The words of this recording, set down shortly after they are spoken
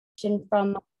introduction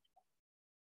from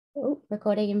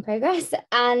recording in progress.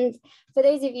 And for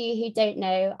those of you who don't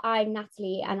know, I'm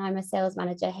Natalie and I'm a sales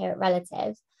manager here at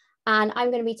Relative. And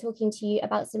I'm going to be talking to you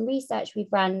about some research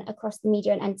we've run across the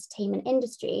media and entertainment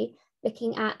industry,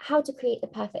 looking at how to create the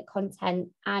perfect content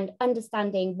and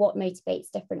understanding what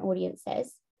motivates different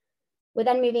audiences. We're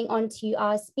then moving on to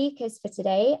our speakers for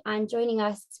today, and joining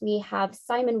us, we have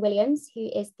Simon Williams, who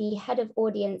is the Head of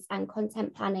Audience and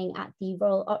Content Planning at the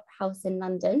Royal Opera House in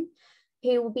London,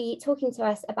 who will be talking to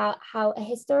us about how a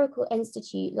historical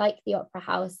institute like the Opera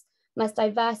House must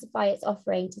diversify its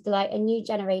offering to delight a new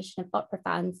generation of opera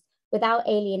fans without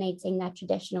alienating their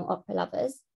traditional opera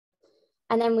lovers.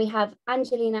 And then we have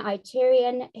Angelina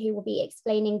Iturrian, who will be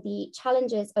explaining the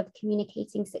challenges of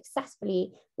communicating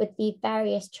successfully with the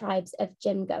various tribes of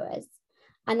gym goers.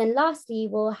 And then lastly,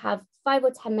 we'll have 5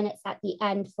 or 10 minutes at the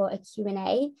end for a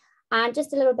Q&A. And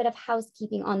just a little bit of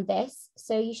housekeeping on this.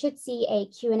 So you should see a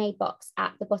Q&A box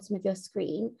at the bottom of your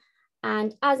screen.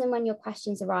 And as and when your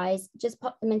questions arise, just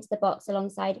pop them into the box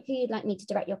alongside who you'd like me to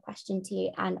direct your question to,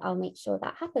 and I'll make sure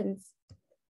that happens.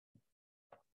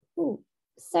 Ooh.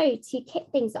 So to kick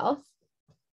things off,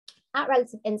 at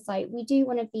Relative Insight, we do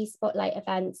one of these spotlight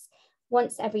events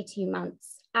once every 2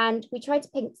 months. And we try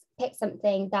to pick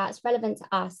something that's relevant to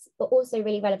us, but also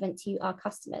really relevant to our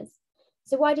customers.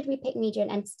 So why did we pick media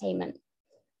and entertainment?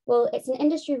 Well, it's an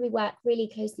industry we work really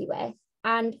closely with.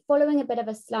 And following a bit of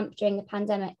a slump during the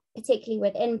pandemic, particularly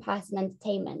with in-person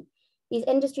entertainment, these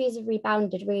industries have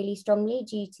rebounded really strongly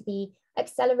due to the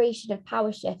acceleration of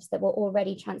power shifts that were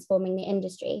already transforming the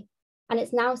industry. And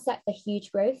it's now set for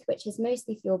huge growth, which is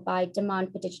mostly fueled by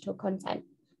demand for digital content.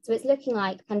 So it's looking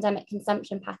like pandemic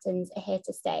consumption patterns are here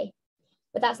to stay.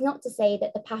 But that's not to say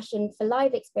that the passion for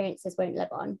live experiences won't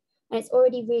live on. And it's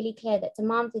already really clear that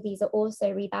demand for these are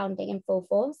also rebounding in full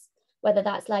force, whether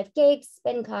that's live gigs,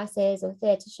 spin classes, or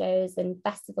theatre shows and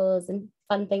festivals and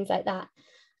fun things like that.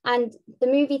 And the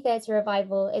movie theatre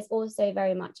revival is also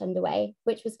very much underway,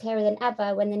 which was clearer than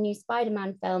ever when the new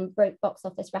Spider-Man film broke box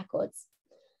office records.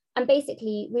 And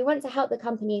basically, we want to help the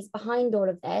companies behind all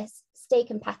of this stay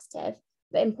competitive,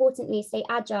 but importantly, stay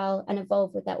agile and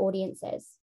evolve with their audiences.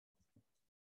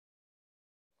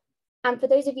 And for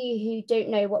those of you who don't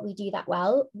know what we do that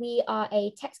well, we are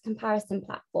a text comparison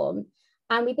platform.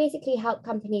 And we basically help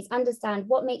companies understand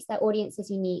what makes their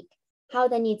audiences unique, how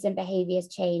their needs and behaviors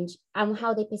change, and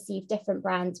how they perceive different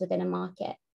brands within a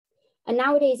market. And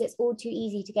nowadays, it's all too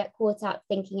easy to get caught up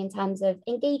thinking in terms of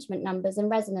engagement numbers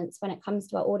and resonance when it comes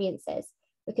to our audiences,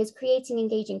 because creating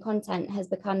engaging content has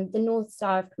become the North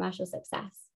Star of commercial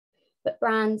success. But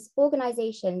brands,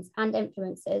 organizations, and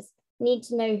influencers need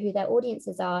to know who their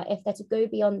audiences are if they're to go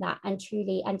beyond that and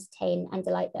truly entertain and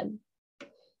delight them.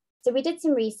 So we did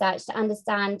some research to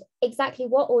understand exactly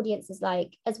what audiences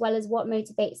like, as well as what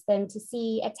motivates them to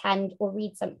see, attend, or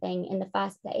read something in the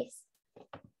first place.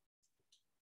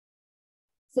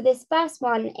 So this first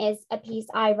one is a piece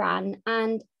I ran,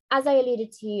 and as I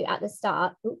alluded to at the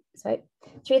start,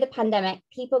 through the pandemic,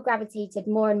 people gravitated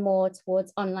more and more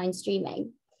towards online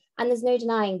streaming. And there's no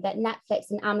denying that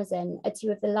Netflix and Amazon are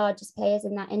two of the largest players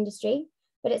in that industry,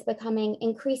 but it's becoming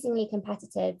increasingly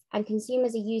competitive and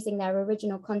consumers are using their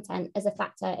original content as a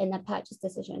factor in their purchase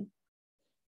decision.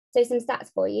 So some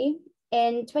stats for you.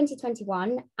 In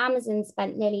 2021, Amazon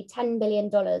spent nearly $10 billion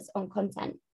on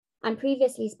content, and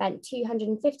previously spent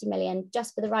 $250 million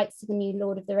just for the rights to the new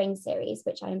Lord of the Rings series,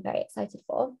 which I am very excited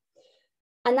for.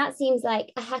 And that seems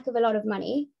like a heck of a lot of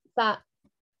money, but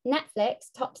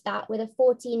Netflix topped that with a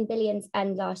 $14 billion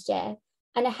spend last year,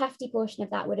 and a hefty portion of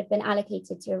that would have been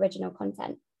allocated to original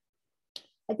content.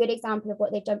 A good example of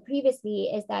what they've done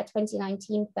previously is their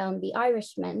 2019 film, The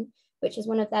Irishman, which was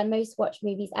one of their most watched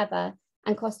movies ever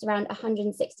and cost around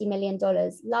 $160 million,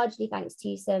 largely thanks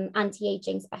to some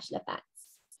anti-aging special effects.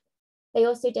 They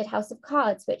also did House of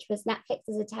Cards, which was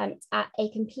Netflix's attempt at a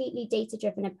completely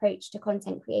data-driven approach to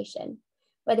content creation,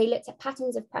 where they looked at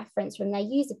patterns of preference from their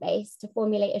user base to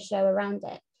formulate a show around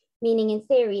it, meaning in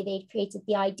theory, they'd created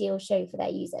the ideal show for their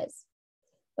users.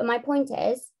 But my point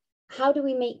is, how do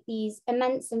we make these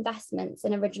immense investments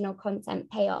in original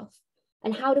content pay off?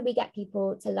 And how do we get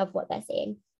people to love what they're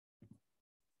seeing?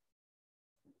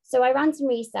 So I ran some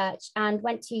research and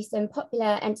went to some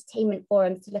popular entertainment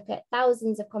forums to look at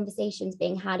thousands of conversations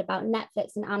being had about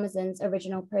Netflix and Amazon's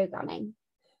original programming.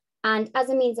 And as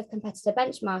a means of competitor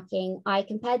benchmarking, I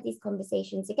compared these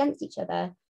conversations against each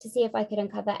other to see if I could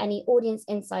uncover any audience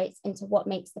insights into what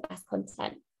makes the best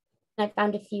content. And I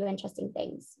found a few interesting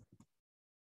things.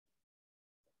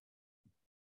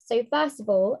 So first of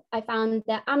all, I found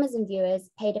that Amazon viewers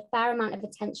paid a fair amount of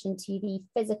attention to the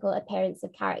physical appearance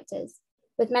of characters,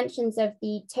 with mentions of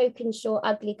the token short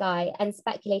ugly guy and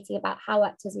speculating about how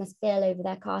actors must feel over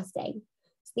their casting.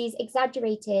 So these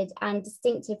exaggerated and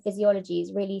distinctive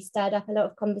physiologies really stirred up a lot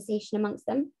of conversation amongst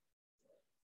them.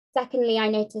 Secondly, I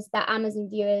noticed that Amazon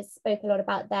viewers spoke a lot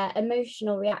about their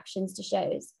emotional reactions to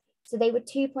shows. So they were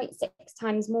 2.6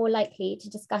 times more likely to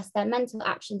discuss their mental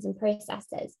actions and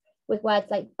processes, with words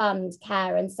like bummed,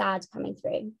 care, and sad coming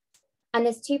through. And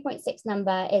this 2.6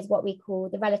 number is what we call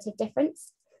the relative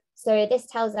difference. So this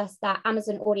tells us that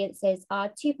Amazon audiences are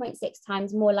 2.6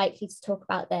 times more likely to talk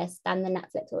about this than the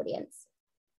Netflix audience.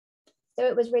 So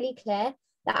it was really clear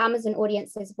that Amazon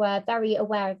audiences were very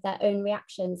aware of their own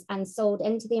reactions and sold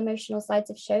into the emotional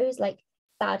sides of shows like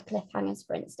sad cliffhangers,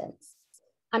 for instance.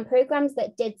 And programs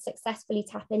that did successfully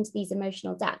tap into these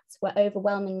emotional depths were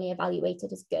overwhelmingly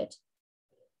evaluated as good.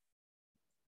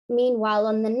 Meanwhile,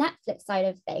 on the Netflix side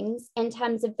of things, in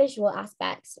terms of visual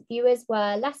aspects, viewers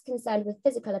were less concerned with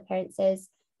physical appearances,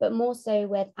 but more so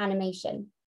with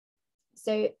animation.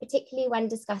 So particularly when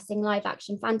discussing live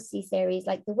action fantasy series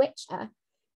like The Witcher,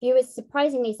 viewers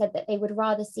surprisingly said that they would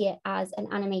rather see it as an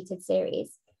animated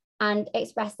series and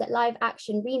expressed that live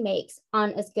action remakes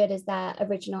aren't as good as their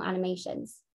original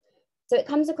animations. So it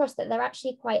comes across that they're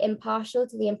actually quite impartial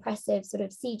to the impressive sort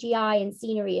of CGI and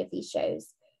scenery of these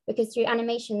shows, because through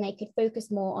animation, they could focus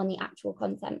more on the actual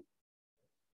content.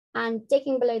 And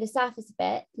digging below the surface a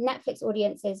bit, Netflix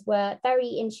audiences were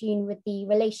very in tune with the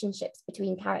relationships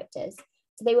between characters.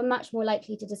 So they were much more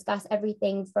likely to discuss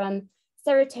everything from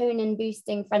serotonin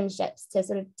boosting friendships to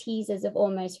sort of teasers of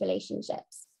almost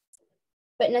relationships.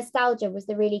 But nostalgia was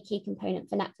the really key component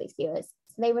for Netflix viewers.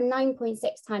 So they were 9.6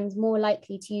 times more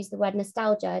likely to use the word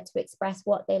nostalgia to express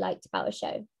what they liked about a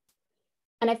show.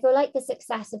 And I feel like the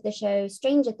success of the show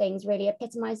Stranger Things really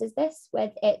epitomizes this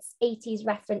with its 80s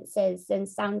references and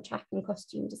soundtrack and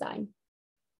costume design.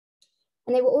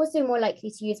 And they were also more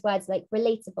likely to use words like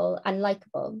relatable and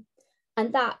likable.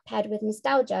 And that, paired with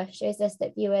nostalgia, shows us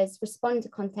that viewers respond to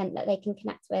content that they can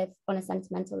connect with on a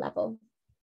sentimental level.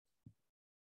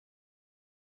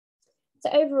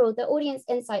 So overall, the audience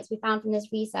insights we found from this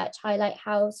research highlight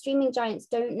how streaming giants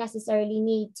don't necessarily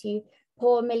need to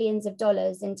pour millions of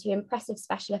dollars into impressive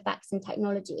special effects and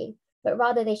technology, but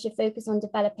rather they should focus on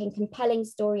developing compelling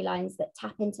storylines that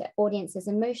tap into audiences'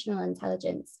 emotional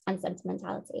intelligence and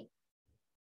sentimentality.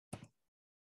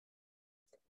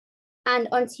 And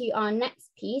onto our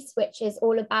next piece, which is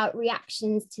all about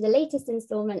reactions to the latest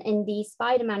installment in the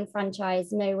Spider-Man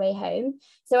franchise, No Way Home.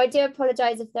 So I do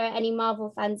apologize if there are any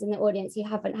Marvel fans in the audience who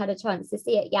haven't had a chance to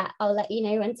see it yet. I'll let you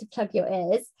know when to plug your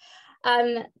ears.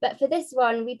 But for this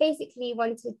one, we basically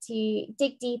wanted to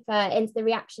dig deeper into the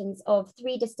reactions of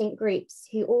 3 distinct groups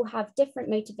who all have different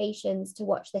motivations to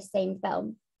watch this same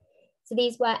film. So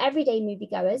these were everyday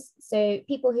moviegoers, so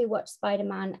people who watch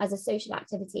Spider-Man as a social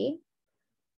activity,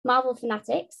 Marvel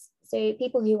fanatics, so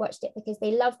people who watched it because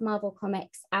they love Marvel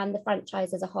comics and the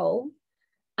franchise as a whole,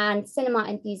 and cinema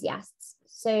enthusiasts.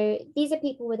 So these are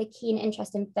people with a keen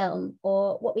interest in film,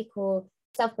 or what we call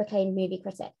self-proclaimed movie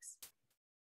critics.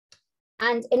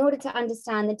 And in order to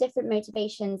understand the different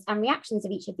motivations and reactions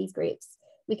of each of these groups,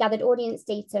 we gathered audience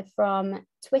data from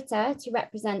Twitter to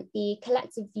represent the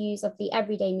collective views of the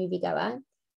everyday moviegoer,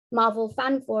 Marvel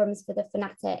fan forums for the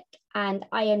fanatic, and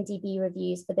IMDb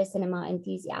reviews for the cinema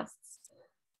enthusiasts.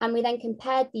 And we then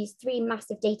compared these 3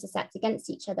 massive data sets against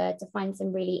each other to find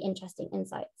some really interesting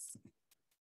insights.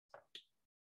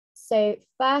 So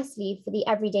firstly, for the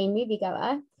everyday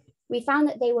moviegoer, we found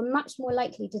that they were much more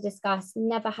likely to discuss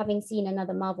never having seen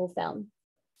another Marvel film.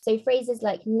 So phrases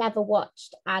like never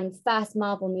watched and first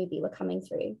Marvel movie were coming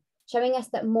through, showing us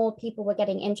that more people were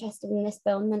getting interested in this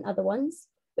film than other ones,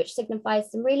 which signifies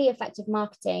some really effective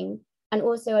marketing and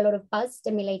also a lot of buzz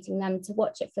stimulating them to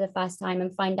watch it for the first time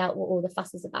and find out what all the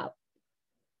fuss is about.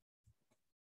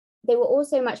 They were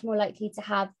also much more likely to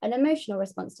have an emotional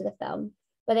response to the film,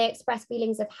 where they express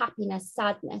feelings of happiness,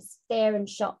 sadness, fear, and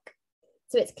shock.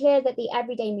 So it's clear that the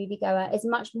everyday moviegoer is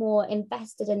much more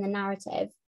invested in the narrative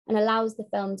and allows the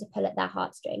film to pull at their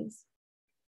heartstrings.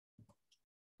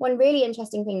 One really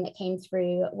interesting thing that came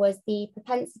through was the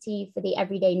propensity for the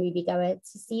everyday moviegoer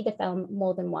to see the film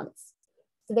more than once.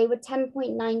 So they were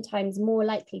 10.9 times more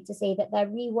likely to say that they're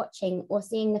rewatching or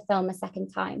seeing the film a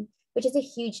second time, which is a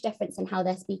huge difference in how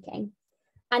they're speaking.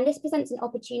 And this presents an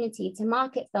opportunity to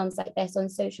market films like this on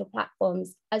social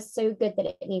platforms as so good that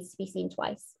it needs to be seen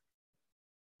twice.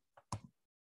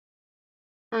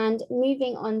 And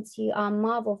moving on to our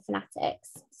Marvel fanatics.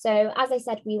 So as I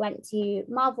said, we went to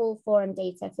Marvel forum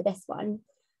data for this one.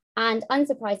 And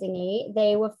unsurprisingly,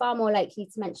 they were far more likely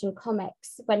to mention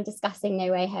comics when discussing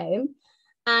No Way Home.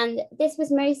 And this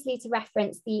was mostly to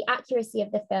reference the accuracy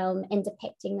of the film in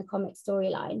depicting the comic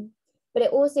storyline. But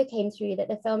it also came through that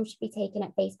the film should be taken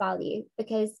at face value,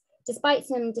 because despite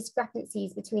some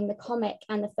discrepancies between the comic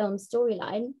and the film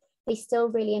storyline, they still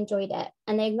really enjoyed it.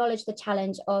 And they acknowledged the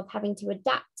challenge of having to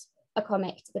adapt a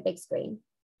comic to the big screen.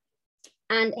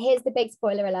 And here's the big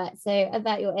spoiler alert, so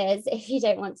avert your ears if you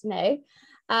don't want to know.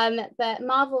 But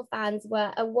Marvel fans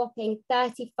were a whopping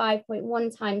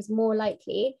 35.1 times more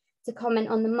likely to comment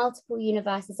on the multiple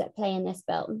universes at play in this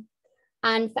film.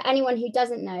 And for anyone who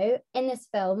doesn't know, in this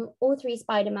film, all three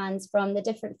Spider-Mans from the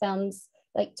different films,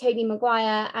 like Tobey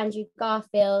Maguire, Andrew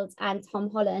Garfield, and Tom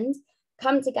Holland,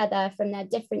 come together from their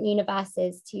different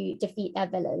universes to defeat their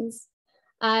villains.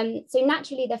 So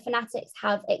naturally, the fanatics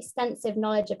have extensive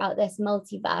knowledge about this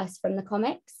multiverse from the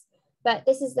comics, but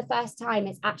this is the first time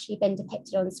it's actually been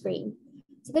depicted on screen.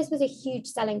 So this was a huge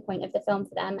selling point of the film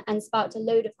for them and sparked a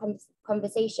load of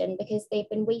conversation, because they've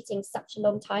been waiting such a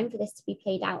long time for this to be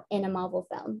played out in a Marvel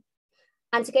film.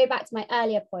 And to go back to my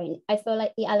earlier point, I feel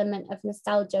like the element of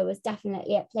nostalgia was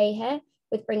definitely at play here,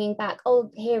 with bringing back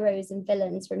old heroes and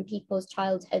villains from people's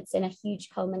childhoods in a huge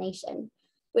culmination,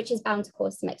 which is bound to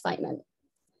cause some excitement.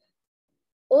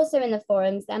 Also in the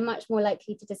forums, they're much more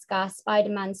likely to discuss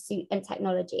Spider-Man's suit and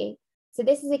technology. So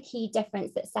this is a key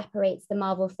difference that separates the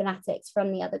Marvel fanatics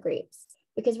from the other groups,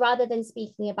 because rather than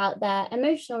speaking about their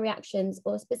emotional reactions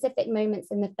or specific moments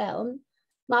in the film,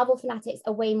 Marvel fanatics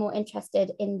are way more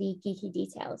interested in the geeky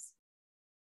details.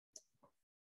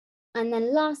 And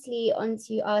then lastly,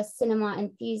 onto our cinema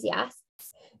enthusiasts.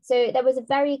 So there was a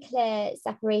very clear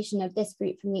separation of this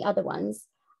group from the other ones.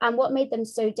 And what made them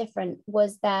so different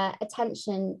was their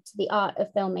attention to the art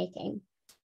of filmmaking.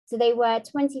 So they were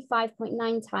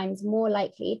 25.9 times more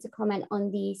likely to comment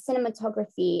on the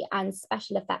cinematography and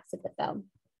special effects of the film.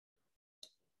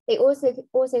 They also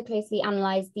closely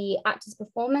analysed the actors'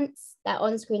 performance, their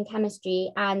on-screen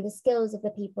chemistry, and the skills of the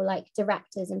people like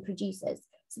directors and producers.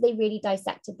 So they really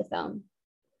dissected the film.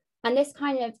 And this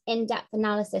kind of in-depth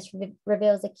analysis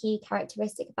reveals a key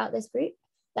characteristic about this group,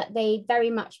 that they very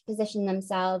much position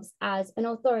themselves as an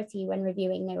authority when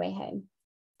reviewing No Way Home.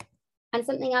 And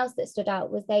something else that stood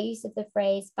out was their use of the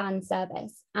phrase fan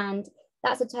service. And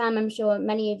that's a term I'm sure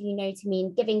many of you know to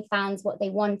mean giving fans what they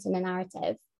want in a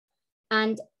narrative.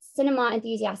 And cinema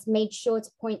enthusiasts made sure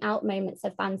to point out moments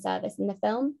of fan service in the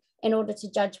film in order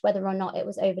to judge whether or not it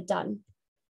was overdone.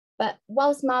 But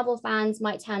whilst Marvel fans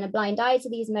might turn a blind eye to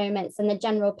these moments and the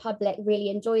general public really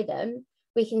enjoy them,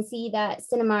 we can see that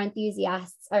cinema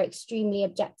enthusiasts are extremely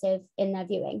objective in their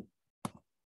viewing.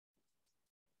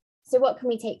 So what can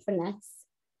we take from this?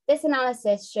 This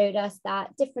analysis showed us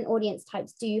that different audience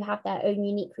types do have their own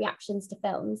unique reactions to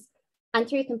films. And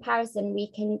through comparison,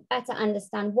 we can better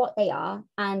understand what they are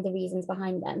and the reasons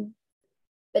behind them.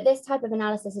 But this type of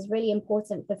analysis is really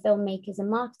important for filmmakers and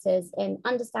marketers in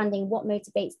understanding what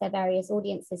motivates their various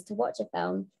audiences to watch a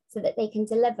film, so that they can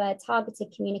deliver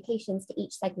targeted communications to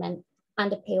each segment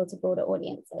and appeal to broader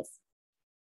audiences.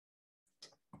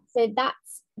 So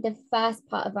that's the first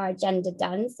part of our agenda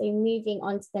done. So moving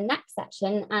on to the next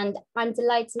section, and I'm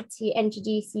delighted to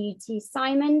introduce you to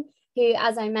Simon, who,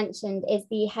 as I mentioned, is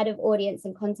the head of audience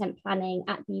and content planning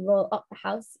at the Royal Opera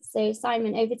House. So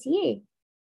Simon, over to you.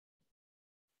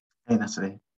 Hey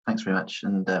Natalie, thanks very much,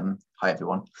 and hi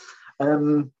everyone.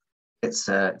 It's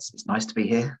nice to be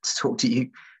here to talk to you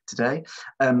today.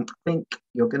 I think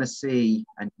you're going to see,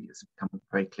 and it's become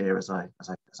very clear as I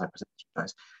present to you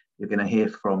guys, you're going to hear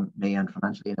from me and from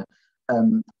Angelina.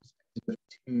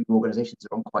 Two organisations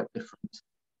are on quite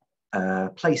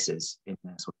different places in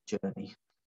their sort of journey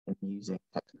in using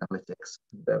tech analytics.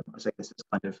 I say this is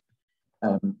kind of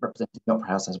representing the Opera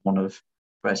House as one of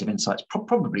Creative Insights,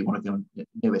 probably one of your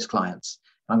newest clients.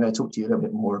 I'm going to talk to you a little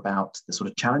bit more about the sort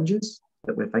of challenges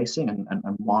that we're facing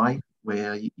and why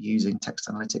we're using text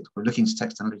analytics. We're looking to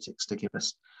text analytics to give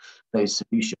us those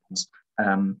solutions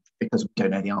because we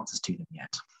don't know the answers to them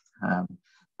yet. And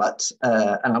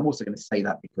I'm also going to say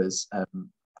that because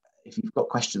if you've got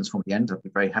questions from the end, I'd be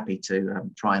very happy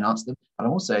to try and answer them. But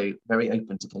I'm also very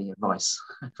open to getting advice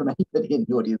from anybody in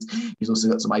the audience who's also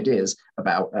got some ideas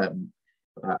about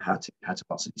how to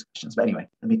answer these questions. But anyway,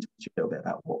 let me talk to you a little bit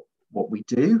about what we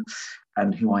do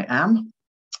and who I am.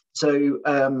 So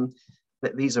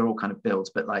these are all kind of builds,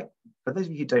 but like for those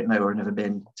of you who don't know or have never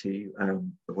been to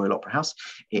the Royal Opera House,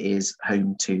 it is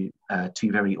home to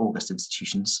two very august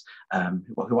institutions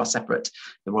who are separate: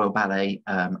 the Royal Ballet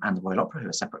and the Royal Opera, who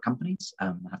are separate companies,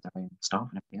 have their own staff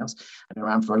and everything else, and been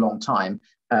around for a long time.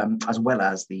 as well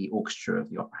as the orchestra of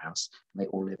the Opera House. And they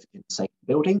all live in the same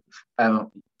building.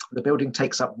 The building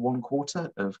takes up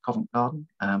 1/4 of Covent Garden,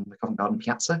 the Covent Garden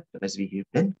Piazza, for those of you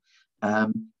who've been.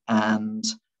 And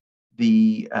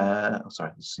the,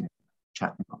 sorry, this is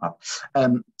chat pop up.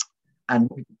 And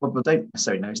what we don't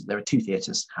necessarily know is that there are 2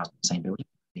 theatres housed in the same building,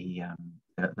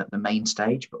 the main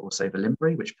stage, but also the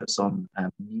Limbury, which puts on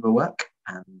newer work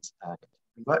and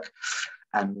work.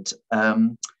 And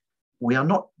we are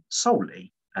not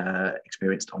solely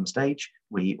experienced on stage.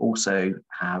 We also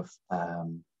have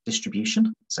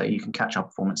distribution, so you can catch our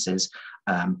performances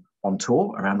on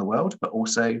tour around the world, but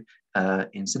also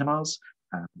in cinemas,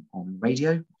 on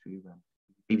radio through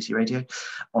BBC Radio,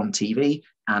 on TV,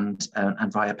 and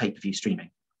via pay-per-view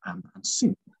streaming, and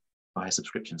soon via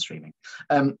subscription streaming.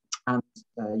 And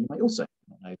you may also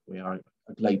know we are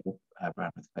a global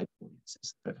brand with global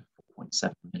audiences, over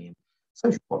 4.7 million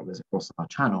social followers across our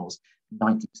channels.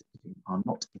 90% of whom are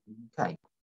not in the UK.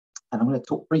 And I'm going to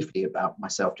talk briefly about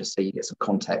myself, just so you get some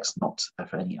context, not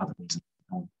for any other reason.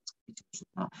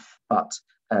 But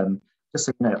just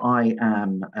so you know, I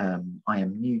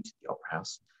am new to the Opera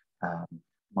House.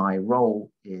 My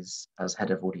role is as head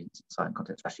of audience insight and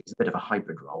content strategy. It's a bit of a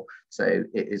hybrid role. So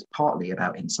it is partly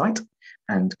about insight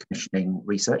and commissioning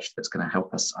research that's going to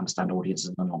help us understand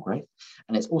audiences and long growth.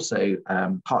 And it's also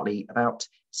partly about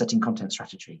setting content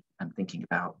strategy and thinking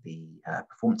about the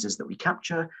performances that we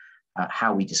capture,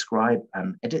 how we describe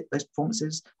and edit those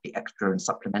performances, the extra and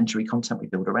supplementary content we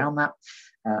build around that.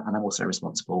 And I'm also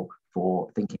responsible for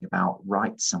thinking about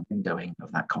rights and windowing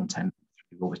of that content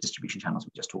through all the distribution channels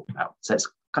we just talked about. So it's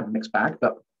kind of a mixed bag,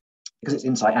 but because it's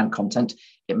insight and content,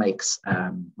 it makes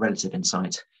relative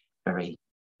insight very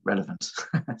relevant.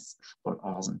 A lot of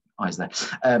R's and I's there,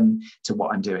 to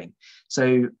what I'm doing.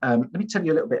 So let me tell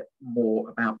you a little bit more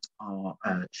about our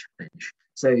challenge.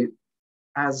 So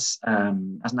as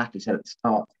Natalie said at the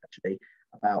start, actually,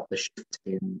 about the shift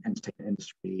in entertainment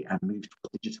industry and move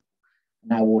towards digital,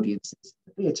 now audiences in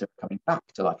the theatre are coming back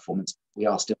to live performance. We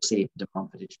are still seeing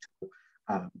demand for digital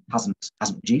hasn't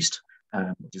reduced,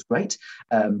 which is great.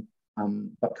 But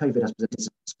COVID has presented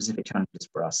some specific challenges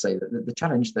for us. So the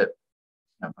challenge that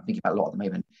I'm thinking about a lot at the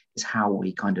moment is how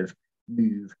we kind of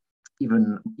move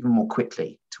even more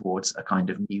quickly towards a kind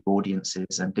of new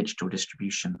audiences and digital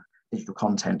distribution, digital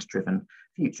content driven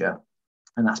future.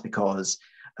 And that's because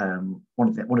one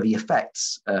of the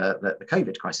effects that the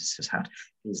COVID crisis has had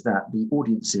is that the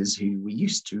audiences who we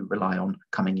used to rely on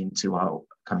coming into our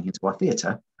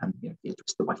theatre, and theatre is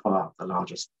still by far the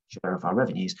largest share of our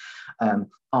revenues,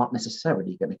 aren't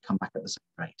necessarily going to come back at the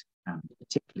same rate,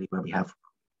 particularly where we have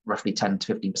roughly 10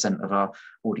 to 15% of our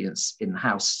audience in the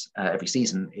house every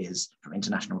season is from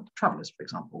international travellers, for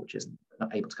example, which is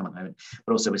not able to come at the moment.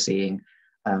 But also we're seeing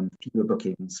fewer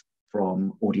bookings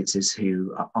from audiences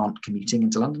who aren't commuting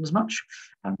into London as much.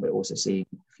 And we're also seeing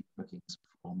fewer bookings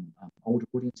from older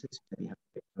audiences who maybe have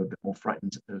a bit more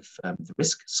frightened of the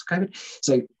risks of COVID.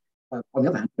 So on the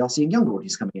other hand, we are seeing younger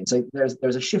audiences coming in. So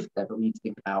there's a shift there, but we need to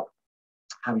think about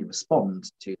how we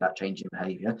respond to that change in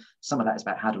behaviour. Some of that is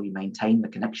about how do we maintain the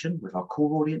connection with our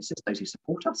core audiences, those who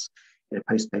support us in a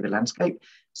post-COVID landscape.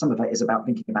 Some of it is about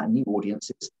thinking about new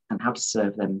audiences and how to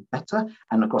serve them better.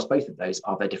 And across both of those,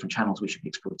 are there different channels we should be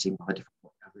exploiting? Are there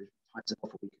different types of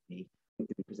offer we could be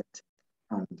presenting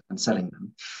and selling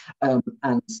them?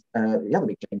 And the other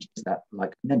big change is that,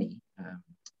 like many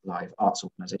live arts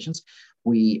organisations,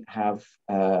 we have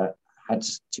had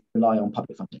to rely on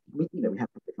public funding. We have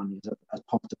public funding as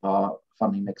part of our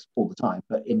funding mix all the time,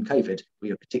 but in COVID,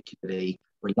 we are particularly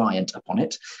reliant upon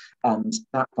it. And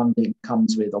that funding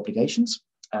comes with obligations,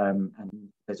 and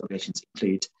those obligations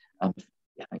include,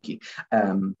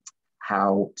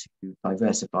 how to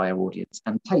diversify our audience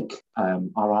and take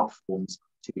our art forms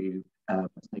to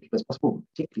as many people as possible,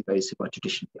 particularly those who are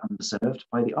traditionally underserved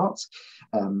by the arts.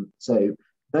 So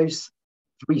those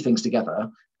three things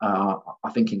together are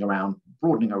thinking around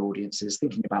broadening our audiences,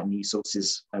 thinking about new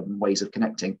sources and ways of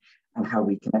connecting, and how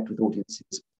we connect with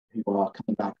audiences who are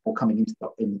coming back or coming into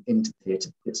the theatre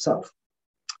itself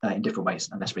in different ways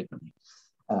and less frequently.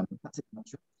 That's it.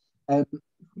 If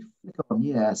we flick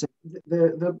on, so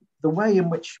the way in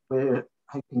which we're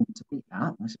hoping to beat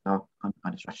that, this is our kind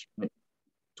of strategy. I won't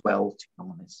dwell too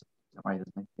long on this. Don't worry,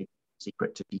 there's no big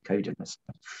secret to decoding this.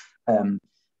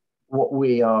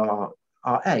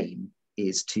 Our aim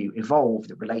is to evolve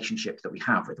the relationship that we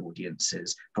have with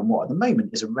audiences from what at the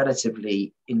moment is a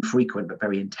relatively infrequent but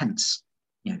very intense,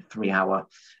 3-hour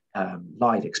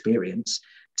live experience,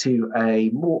 to a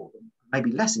more,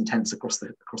 maybe less intense across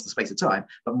the space of time,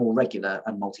 but more regular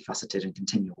and multifaceted and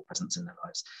continual presence in their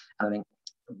lives. And I think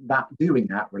doing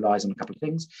that relies on a couple of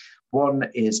things. One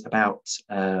is about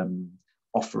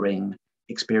offering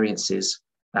experiences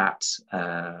that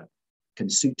can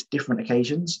suit different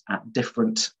occasions at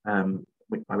different,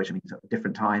 by which I mean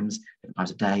different times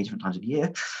of day, different times of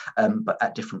year, but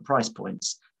at different price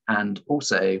points. And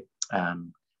also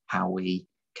how we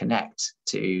connect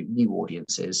to new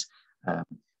audiences.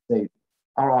 So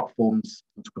our art forms,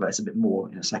 we'll talk about this a bit more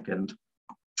in a second,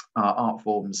 our art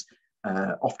forms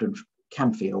often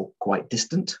can feel quite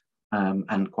distant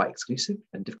and quite exclusive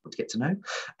and difficult to get to know.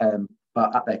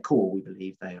 But at their core, we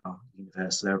believe they are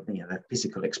universal. They're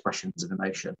physical expressions of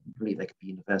emotion. We believe they can be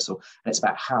universal. And it's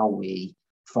about how we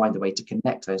find a way to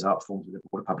connect those art forms with the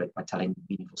broader public by telling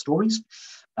meaningful stories.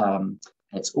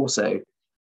 It's also,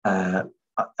 I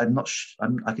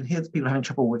can hear that people are having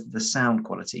trouble with the sound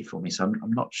quality for me, so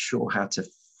I'm not sure how to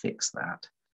fix that.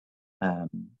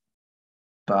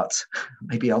 But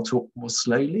maybe I'll talk more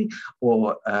slowly,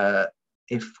 or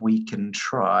if we can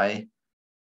try,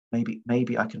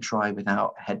 maybe I can try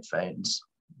without headphones.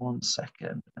 1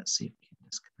 second. Let's see if we can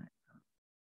disconnect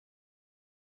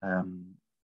them.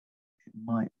 It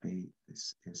might be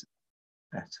this is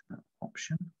a better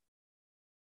option.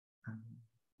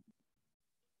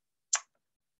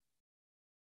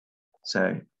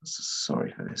 So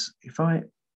sorry for this. If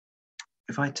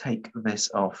I take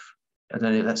this off, I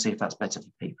don't know. Let's see if that's better for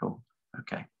people.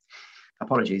 Okay.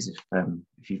 Apologies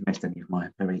if you've missed any of my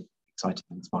very exciting,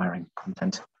 inspiring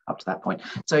content up to that point.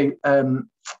 So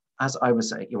as I was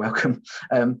saying, you're welcome.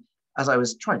 As I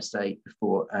was trying to say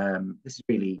before, this is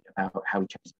really about how we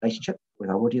change the relationship with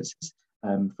our audiences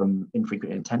from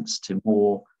infrequent and intense to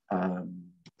more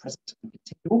present and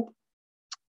continual.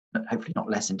 Hopefully not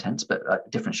less intense,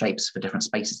 but different shapes for different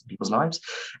spaces in people's lives.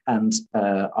 And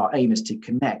our aim is to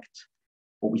connect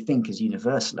what we think is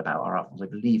universal about our art forms, I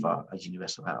believe is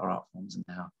universal about our art forms and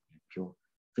now pure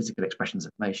physical expressions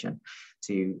of emotion,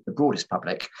 to the broadest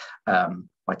public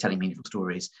by telling meaningful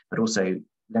stories, but also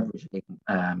leveraging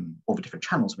all the different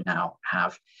channels we now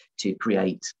have to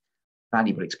create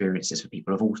valuable experiences for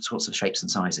people of all sorts of shapes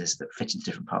and sizes that fit into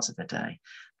different parts of their day.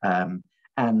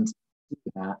 And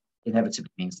that inevitably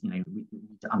means, we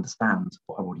need to understand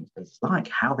what our audience base is like,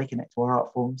 how they connect to our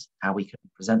art forms, how we can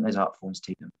present those art forms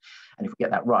to them. And if we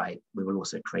get that right, we will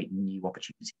also create new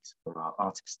opportunities for our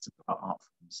artists and for our art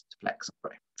forms to flex and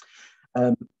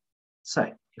grow.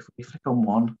 So if we flick on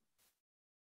one,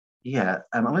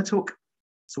 I'm going to talk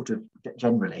sort of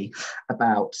generally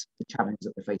about the challenges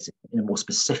that we're facing in a more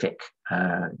specific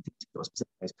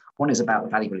ways. One is about the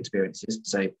valuable experiences.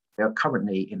 So we are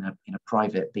currently in a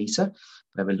private beta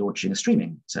where we're launching a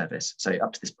streaming service. So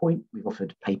up to this point, we've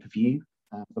offered pay-per-view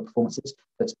for performances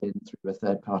that's been through a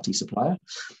third-party supplier.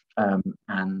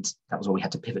 And that was all we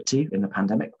had to pivot to in the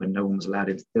pandemic when no one was allowed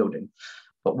into the building.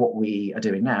 But what we are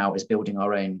doing now is building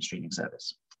our own streaming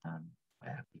service.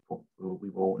 Where we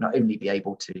will not only be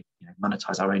able to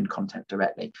monetize our own content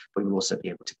directly, but we will also be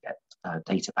able to get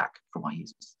data back from our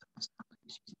users,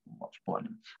 watch what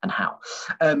and how.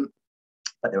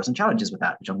 But there are some challenges with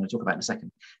that, which I'm going to talk about in a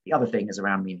second. The other thing is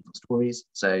around meaningful stories.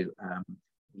 So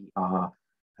we are,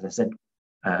 as I said,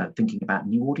 thinking about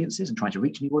new audiences and trying to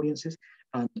reach new audiences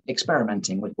and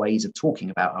experimenting with ways of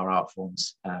talking about our art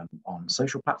forms on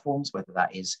social platforms, whether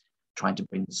that is trying to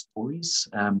bring the stories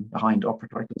behind opera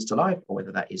titles to life, or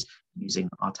whether that is using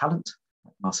our talent,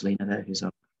 like Marcelina there, who's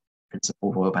a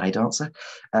principal Royal Ballet dancer,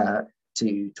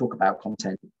 to talk about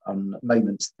content on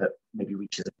moments that maybe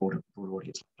reaches a broader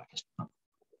audience, like a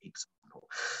example.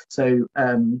 So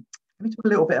let me talk a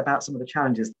little bit about some of the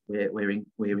challenges we're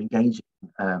engaging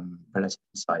relative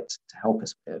insights to help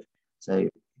us with. So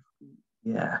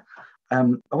I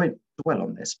won't dwell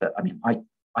on this, but I mean,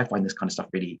 I find this kind of stuff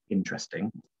really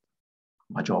interesting.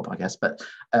 My job, I guess, but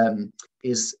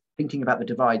is thinking about the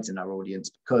divides in our audience,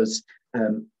 because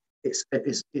it's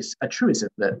a truism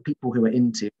that people who are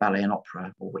into ballet and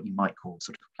opera, or what you might call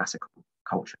sort of classical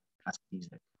culture, classical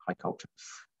music, high culture,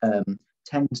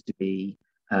 tend to be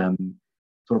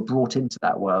sort of brought into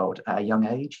that world at a young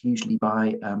age, usually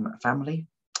by family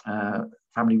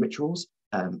rituals.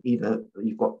 Either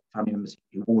you've got family members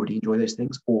who already enjoy those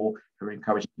things, or who are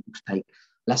encouraging people to take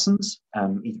lessons,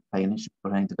 either play an instrument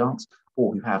or learning to dance,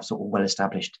 or who have sort of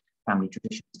well-established family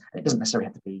traditions. And it doesn't necessarily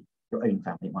have to be your own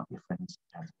family, it might be your friends,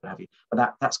 what have you.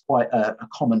 But that's quite a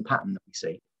common pattern that we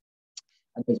see.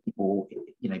 And those people,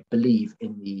 believe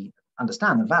in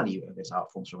understand the value of these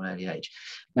art forms from an early age.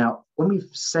 Now, when we've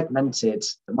segmented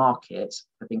the market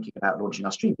for thinking about launching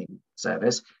our streaming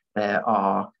service, there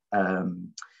are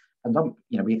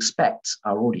we expect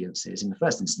our audiences in the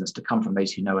first instance to come from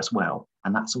those who know us well,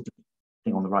 and that sort of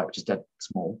thing on the right, which is dead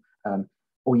small,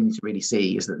 all you need to really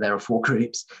see is that there are 4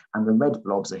 groups, and the red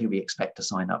blobs are who we expect to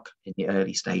sign up in the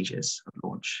early stages of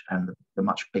launch, and the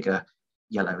much bigger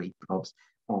yellowy blobs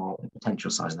are the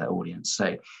potential size of their audience.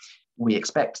 So we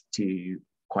expect to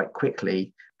quite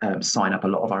quickly sign up a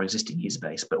lot of our existing user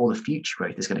base, but all the future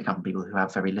growth is going to come from people who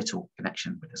have very little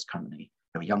connection with us currently,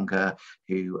 who are younger,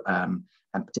 who, and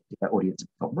particularly their audience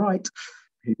top right,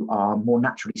 who are more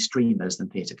naturally streamers than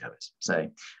theatre goers. So,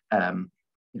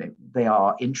 they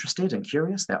are interested and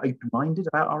curious, they're open-minded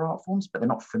about our art forms, but they're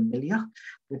not familiar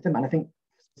with them. And I think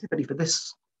specifically for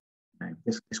this,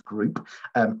 this group,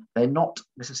 they're not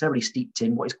necessarily steeped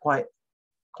in what is quite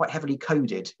heavily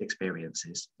coded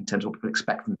experiences in terms of what people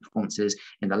expect from performances,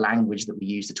 in the language that we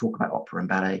use to talk about opera and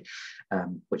ballet,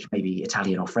 which may be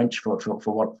Italian or French for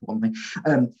one thing.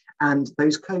 And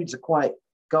those codes are quite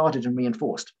guarded and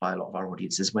reinforced by a lot of our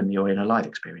audiences when you're in a live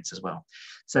experience as well.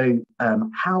 So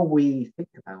how we think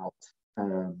about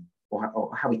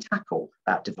or how we tackle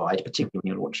that divide, particularly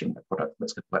when you're launching a product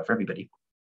that's going to work for everybody,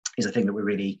 is a thing that we're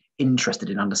really interested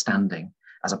in understanding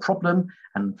as a problem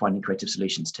and finding creative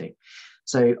solutions to.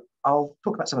 So I'll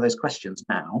talk about some of those questions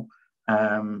now.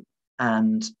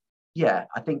 And yeah,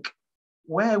 I think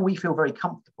where we feel very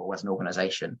comfortable as an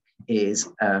organization is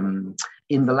in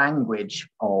the language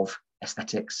of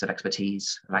aesthetics, of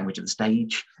expertise, the language of the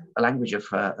stage, the language of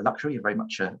luxury, very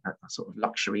much a sort of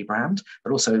luxury brand,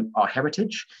 but also our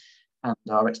heritage and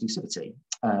our exclusivity.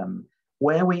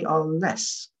 Where we are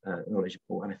less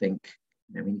knowledgeable, and I think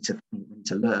we need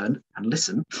to learn and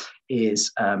listen,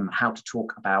 is how to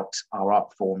talk about our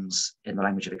art forms in the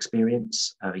language of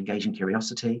experience, of engaging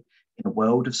curiosity, in a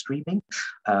world of streaming,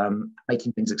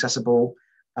 making things accessible.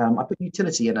 I put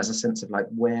utility in as a sense of like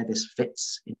where this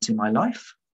fits into my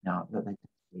life. Now,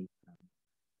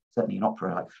 certainly in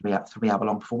opera, like 3 hour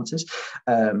long performances,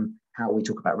 how we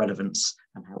talk about relevance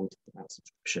and how we talk about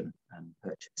subscription and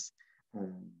purchase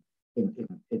in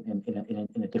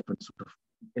a different sort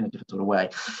of way.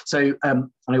 So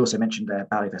I also mentioned there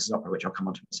ballet versus opera, which I'll come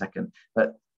on to in a second.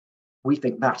 But we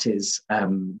think that is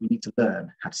we need to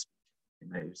learn how to speak in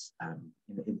those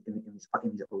in these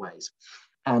other ways.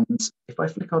 And if I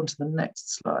flick on to the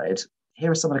next slide, here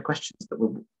are some of the questions that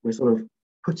we're sort of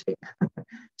putting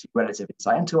to relative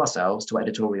insight and to ourselves, to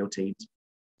editorial teams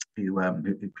who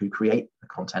create the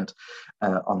content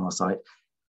on our site.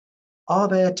 Are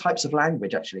there types of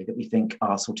language actually that we think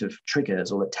are sort of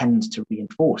triggers or that tend to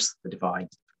reinforce the divide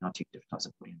between our 2 different types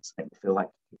of audience? Make me feel like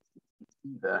it's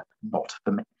either not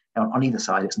for me, on either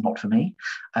side it's not for me,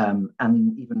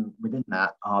 and even within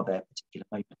that, are there particular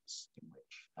moments in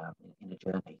which in a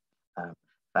journey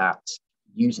that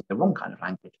using the wrong kind of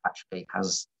language actually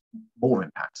has more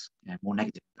impact, more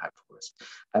negative impact for us?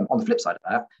 On the flip side of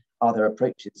that, are there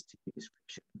approaches to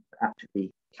description that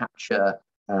actually capture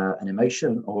an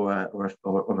emotion or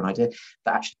an idea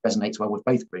that actually resonates well with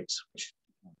both groups, which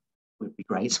would be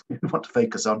great. We want to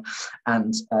focus on.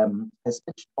 And as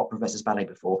mentioned opera versus ballet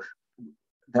before,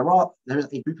 there is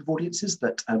a group of audiences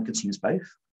that consumes both.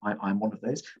 I'm one of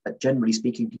those, but generally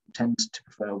speaking, people tend to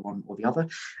prefer one or the other.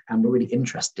 And we're really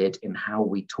interested in how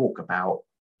we talk about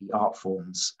the art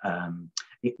forms,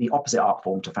 the opposite art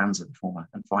form to fans of the former,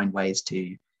 and find ways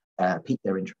to pique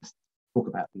their interest, talk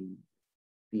about the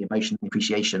emotion and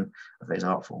appreciation of those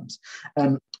art forms.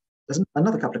 There's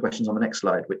another couple of questions on the next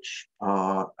slide, which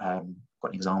are got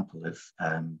an example of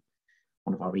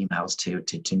one of our emails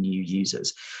to new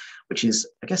users, which is,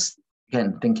 I guess,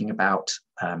 again, thinking about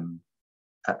a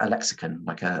lexicon,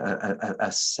 like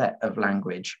a set of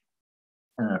language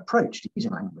and an approach to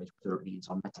using language, whether it leads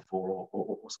on metaphor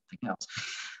or something else,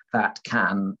 that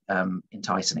can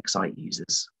entice and excite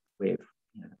users with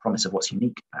the promise of what's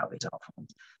unique about these art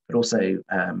forms, but also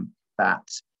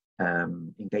that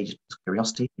engages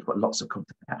curiosity. We've got lots of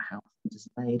content about how things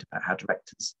are made, about how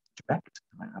directors direct,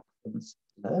 about how performers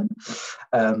learn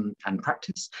and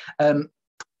practice. And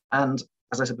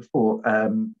as I said before,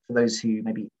 for those who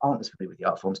maybe aren't as familiar with the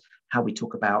art forms, how we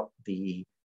talk about the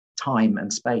time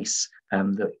and space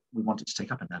that we wanted to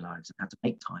take up in their lives and how to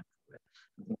make time for it.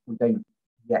 I think we don't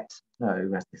yet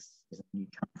know, as this is a new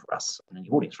channel for us and a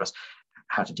new audience for us,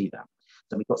 how to do that.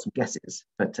 So we've got some guesses,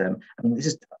 but I mean, this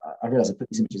is, I realise I put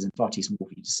these images in far too small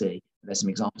for you to see. There's some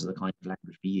examples of the kind of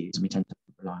language we use, and we tend to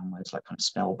rely on words like kind of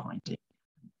spellbinding,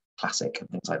 classic, and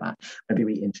things like that. Maybe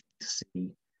we interested to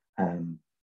see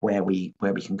where we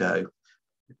can go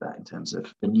with that in terms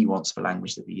of the nuance for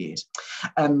language that we use.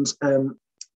 And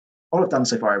all I've done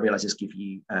so far, I realise, is give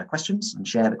you questions and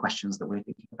share the questions that we're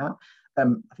thinking about. I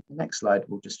think the next slide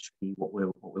will just show you what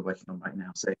we're working on right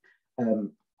now. So I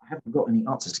haven't got any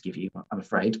answers to give you, I'm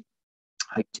afraid.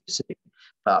 hope to soon.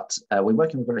 But we're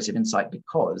working with Relative Insight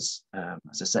because,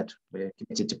 as I said, we're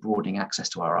committed to broadening access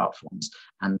to our art forms,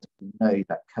 and we know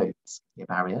that codes can be a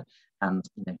barrier. And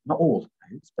not all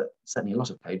codes, but certainly a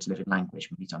lot of codes live in language.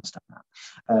 We need to understand that.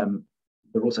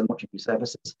 We're also launching new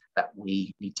services that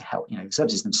we need to help. The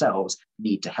services themselves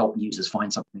need to help users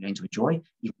find something they're going to enjoy,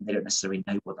 even if they don't necessarily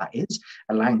know what that is.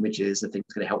 And language is the thing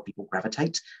that's going to help people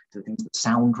gravitate to the things that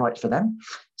sound right for them.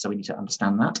 So we need to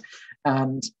understand that.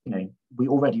 And we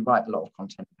already write a lot of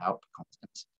content about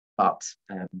content, but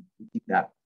we do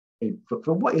that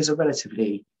for what is a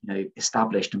relatively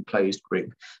established and closed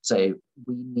group. So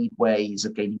we need ways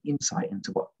of gaining insight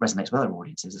into what resonates with other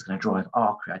audiences is going to drive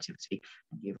our creativity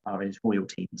and give our editorial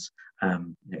teams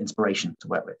inspiration to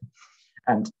work with.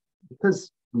 And because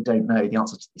we don't know the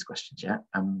answers to these questions yet,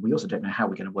 and we also don't know how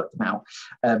we're going to work them out,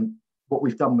 what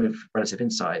we've done with Relative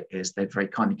Insight is they've very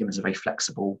kindly given us a very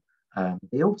flexible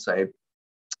deal. So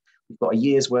we've got a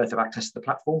year's worth of access to the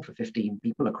platform for 15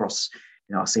 people across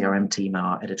our CRM team,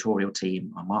 our editorial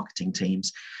team, our marketing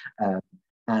teams.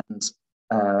 And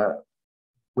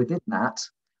within that,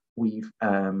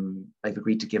 they've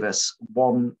agreed to give us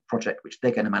one project which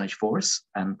they're going to manage for us.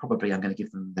 And probably I'm going to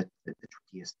give them the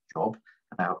trickiest job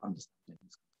about understanding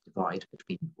the divide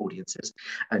between audiences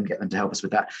and get them to help us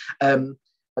with that.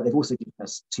 But they've also given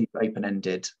us 2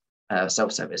 open-ended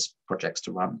self-service projects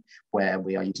to run, where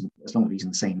we are using, as long as we're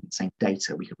using the same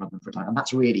data, we can run them for a time. And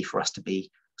that's really for us to be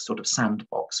a sort of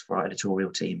sandbox for our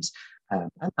editorial teams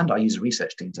and our user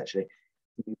research teams, actually,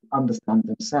 to understand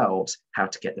themselves how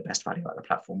to get the best value out of the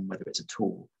platform, whether it's a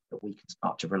tool that we can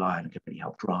start to rely on and can really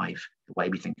help drive the way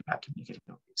we think about communicating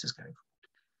with audiences going forward.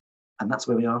 And that's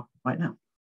where we are right now.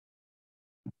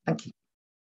 Thank you.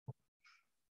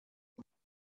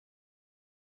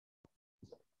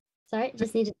 Sorry,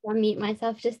 just needed to unmute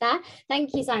myself just there.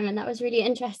 Thank you, Simon. That was really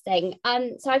interesting.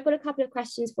 So I've got a couple of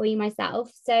questions for you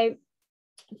myself. So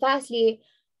firstly,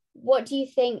 what do you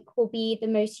think will be the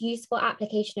most useful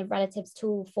application of Relative's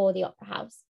tool for the Opera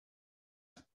House?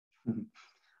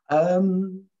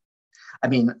 I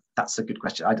mean, that's a good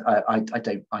question. I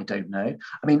don't know.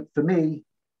 I mean, for me,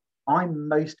 I'm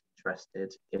most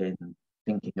interested in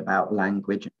thinking about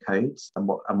language and codes and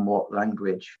what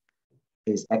language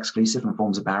is exclusive and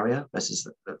forms a barrier versus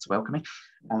that's welcoming,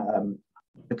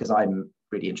 because I'm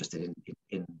really interested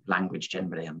in language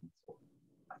generally, and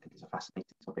I think it's a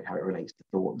fascinating topic how it relates to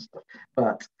thought and stuff.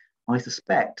 But I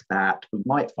suspect that we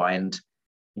might find,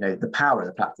 the power of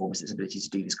the platform is its ability to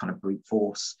do this kind of brute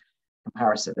force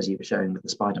comparison, as you were showing with the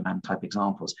Spider-Man type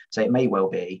examples. So it may well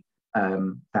be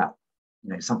that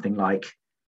something like.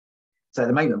 So at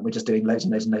the moment, we're just doing loads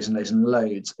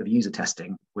of user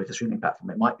testing with the streaming platform.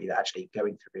 It might be that actually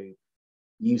going through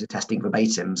user testing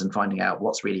verbatims and finding out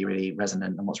what's really, really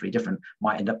resonant and what's really different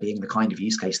might end up being the kind of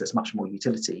use case that's much more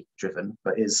utility driven,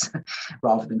 but is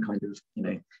rather than kind of,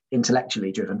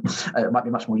 intellectually driven. It might be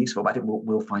much more useful, but I think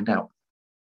we'll find out.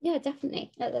 Yeah, definitely.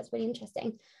 That's really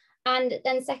interesting. And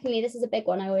then secondly, this is a big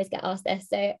one. I always get asked this.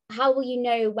 So how will you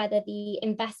know whether the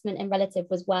investment in Relative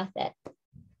was worth it?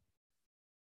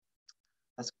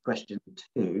 That's a question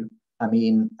too. I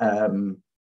mean, I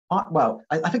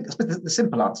think the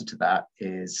simple answer to that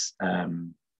is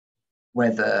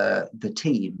whether the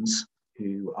teams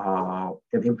who are,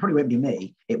 it probably won't be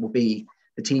me, it will be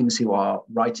the teams who are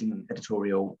writing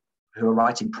editorial, who are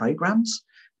writing programs.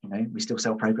 We still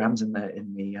sell programs in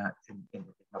the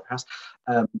Opera House,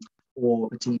 or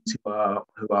the teams who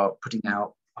are putting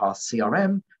out our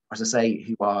CRM, or as I say,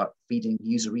 who are feeding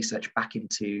user research back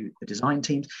into the design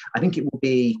teams. I think it will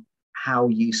be how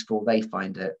useful they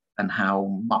find it and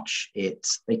how much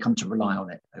they come to rely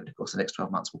on it over the course of the next 12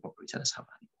 months will probably tell us how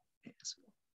valuable it is.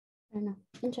 Fair enough.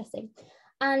 Interesting.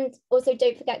 And also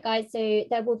don't forget, guys, so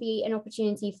there will be an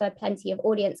opportunity for plenty of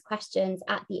audience questions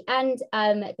at the end,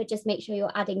 but just make sure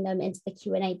you're adding them into the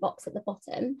Q&A box at the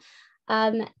bottom.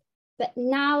 But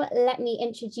now let me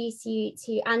introduce you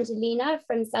to Angelina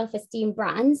from Self Esteem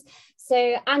Brands.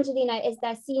 So Angelina is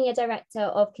their Senior Director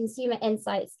of Consumer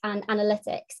Insights and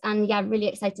Analytics. And yeah, I'm really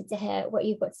excited to hear what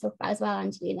you've got to talk about as well,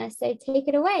 Angelina. So take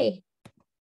it away.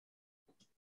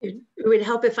 It would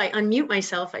help if I unmute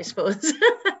myself, I suppose.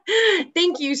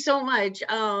 Thank you so much.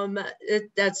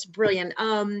 That's brilliant.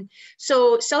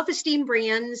 So Self Esteem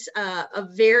Brands, a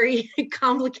very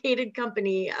complicated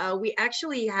company. We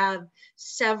actually have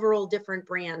several different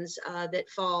brands that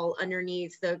fall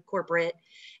underneath the corporate.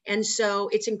 And so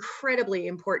it's incredibly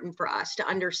important for us to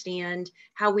understand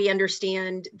how we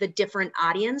understand the different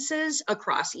audiences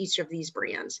across each of these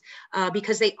brands,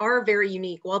 because they are very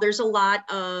unique. While there's a lot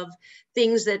of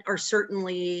things that are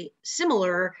certainly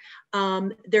similar,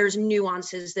 there's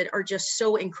nuances that are just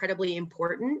so incredibly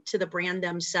important to the brand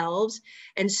themselves.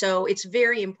 And so it's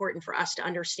very important for us to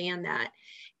understand that.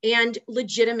 And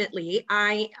legitimately,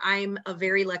 I'm a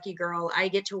very lucky girl. I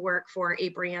get to work for a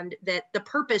brand that the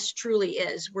purpose truly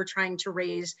is we're trying to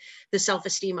raise the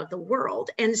self-esteem of the world.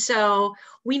 And so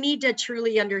we need to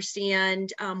truly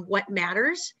understand what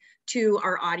matters to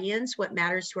our audience, what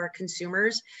matters to our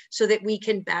consumers, so that we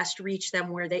can best reach them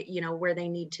where they, where they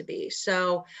need to be.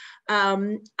 So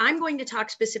I'm going to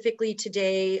talk specifically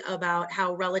today about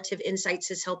how Relative Insights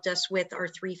has helped us with our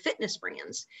 3 fitness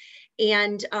brands.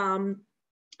 And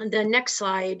the next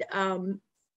slide,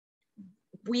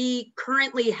 we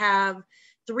currently have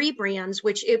 3 brands,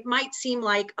 which it might seem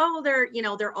like, oh,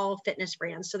 they're all fitness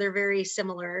brands. So they're very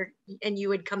similar and you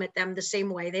would come at them the same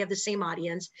way. They have the same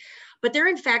audience, but they're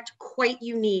in fact quite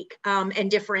unique and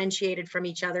differentiated from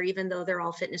each other, even though they're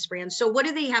all fitness brands. So what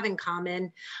do they have in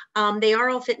common? They are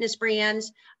all fitness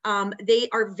brands. They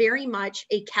are very much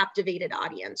a captivated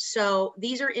audience. So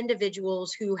these are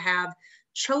individuals who have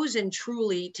chosen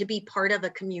truly to be part of a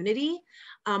community,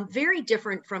 very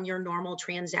different from your normal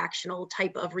transactional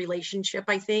type of relationship,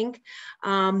 I think.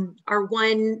 Our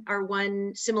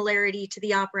one similarity to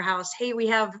the Opera House, hey, we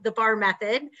have the bar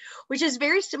method, which is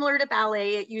very similar to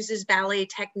ballet. It uses ballet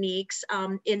techniques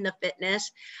in the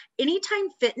fitness. Anytime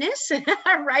Fitness,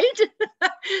 right?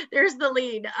 There's the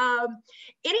lead.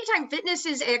 Anytime Fitness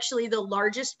is actually the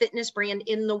largest fitness brand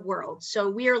in the world. So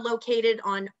we are located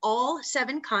on all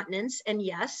 7 continents. And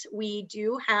yes, we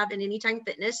do have an Anytime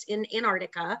Fitness in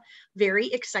Antarctica. Very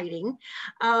exciting.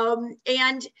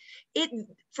 And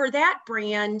for that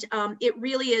brand, it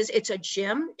really is, it's a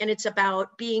gym, and it's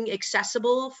about being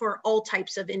accessible for all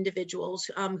types of individuals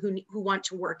who want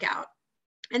to work out.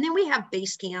 And then we have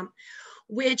Basecamp,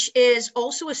 which is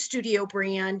also a studio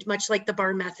brand, much like the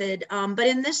bar method. But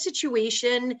in this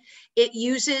situation, it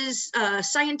uses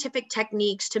scientific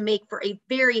techniques to make for a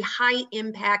very high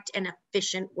impact and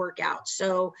efficient workout.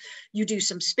 So you do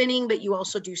some spinning, but you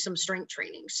also do some strength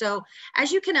training. So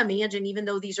as you can imagine, even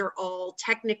though these are all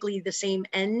technically the same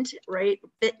end, right?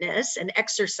 Fitness and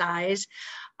exercise,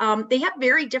 they have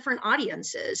very different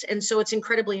audiences. And so it's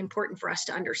incredibly important for us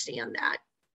to understand that.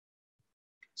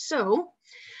 So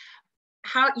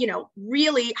how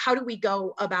do we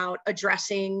go about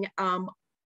addressing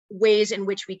ways in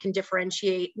which we can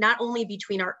differentiate not only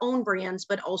between our own brands,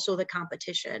 but also the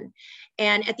competition?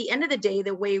 And at the end of the day,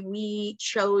 the way we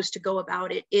chose to go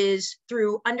about it is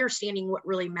through understanding what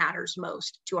really matters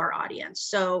most to our audience.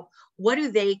 So what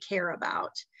do they care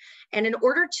about? And in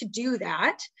order to do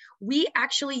that, we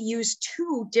actually use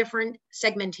 2 different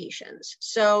segmentations.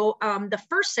 So the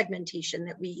first segmentation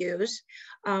that we use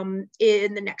in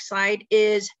the next slide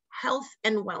is health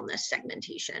and wellness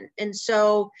segmentation. And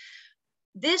so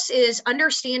this is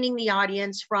understanding the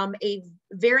audience from a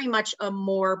very much a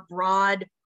more broad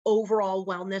overall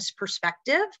wellness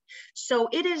perspective. So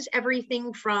it is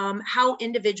everything from how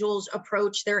individuals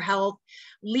approach their health,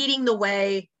 leading the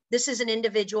way. This is an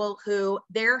individual who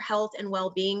their health and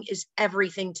well-being is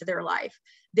everything to their life.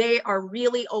 They are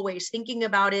really always thinking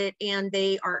about it, and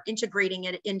they are integrating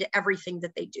it into everything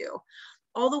that they do,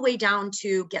 all the way down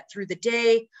to get through the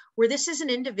day, where this is an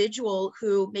individual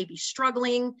who may be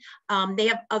struggling. They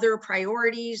have other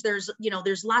priorities. There's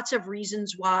lots of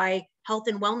reasons why health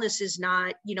and wellness is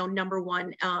not, number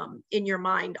one in your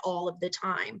mind all of the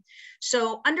time.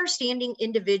 So understanding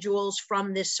individuals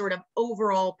from this sort of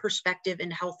overall perspective in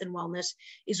health and wellness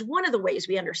is one of the ways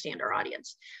we understand our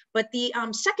audience. But the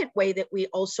second way that we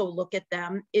also look at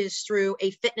them is through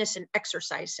a fitness and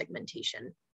exercise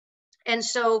segmentation. And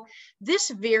so this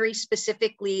very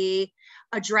specifically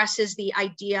addresses the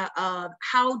idea of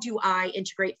how do I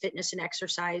integrate fitness and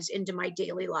exercise into my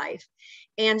daily life?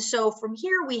 And so from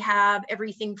here, we have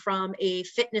everything from a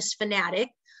fitness fanatic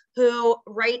who,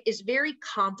 right, is very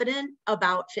confident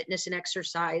about fitness and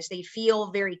exercise. They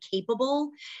feel very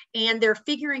capable, and they're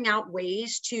figuring out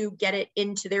ways to get it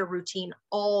into their routine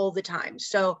all the time.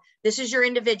 So this is your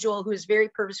individual who is very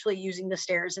purposefully using the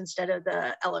stairs instead of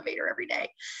the elevator every day,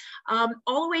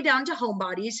 all the way down to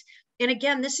homebodies. And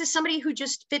again, this is somebody who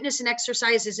just fitness and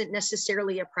exercise isn't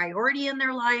necessarily a priority in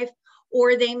their life,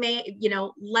 or they may,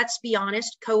 let's be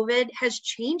honest, COVID has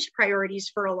changed priorities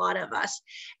for a lot of us.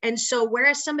 And so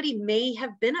whereas somebody may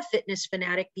have been a fitness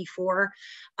fanatic before,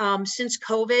 since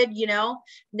COVID,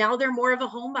 now they're more of a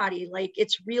homebody. Like,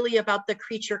 it's really about the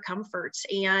creature comforts.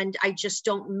 And I just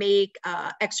don't make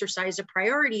exercise a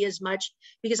priority as much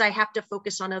because I have to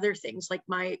focus on other things like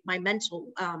my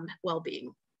mental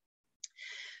well-being.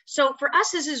 So for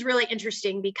us, this is really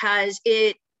interesting because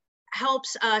it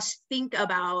helps us think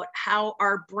about how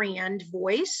our brand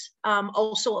voice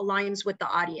also aligns with the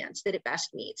audience that it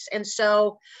best meets. And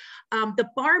so the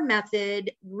BAR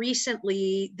method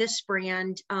recently, this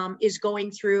brand is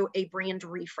going through a brand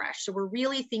refresh. So we're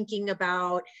really thinking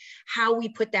about how we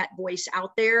put that voice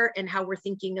out there and how we're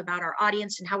thinking about our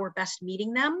audience and how we're best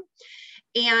meeting them.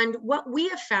 And what we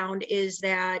have found is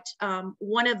that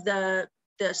one of the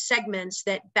segments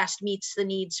that best meets the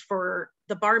needs for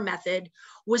the BAR method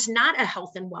was not a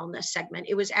health and wellness segment.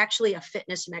 It was actually a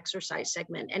fitness and exercise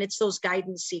segment, and it's those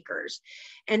guidance seekers.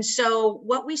 And so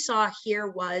what we saw here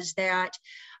was that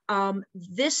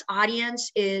this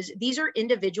audience these are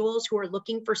individuals who are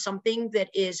looking for something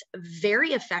that is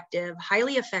very effective,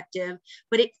 highly effective,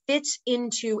 but it fits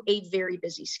into a very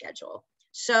busy schedule.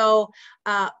 So,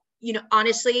 you know,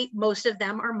 honestly, most of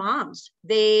them are moms.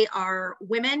 They are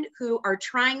women who are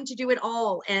trying to do it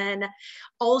all and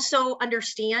also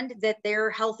understand that their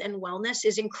health and wellness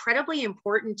is incredibly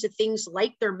important to things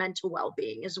like their mental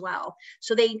well-being as well.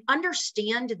 So they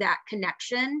understand that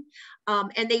connection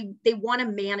and they want to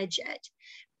manage it.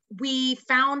 We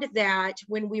found that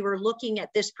when we were looking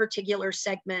at this particular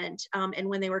segment and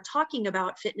when they were talking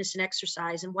about fitness and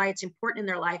exercise and why it's important in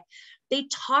their life, they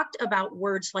talked about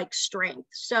words like strength.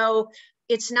 So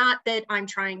it's not that I'm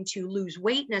trying to lose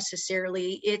weight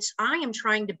necessarily, it's I am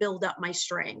trying to build up my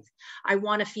strength. I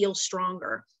want to feel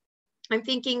stronger. I'm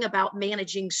thinking about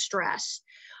managing stress.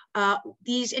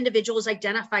 These individuals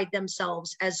identified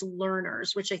themselves as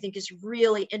learners, which I think is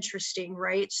really interesting,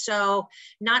 right? So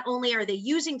not only are they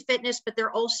using fitness, but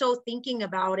they're also thinking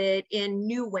about it in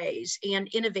new ways and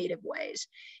innovative ways.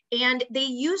 And they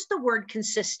use the word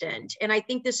consistent. And I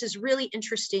think this is really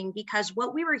interesting because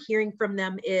what we were hearing from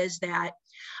them is that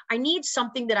I need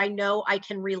something that I know I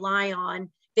can rely on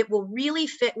that will really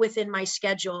fit within my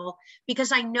schedule,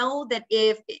 because I know that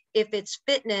if it's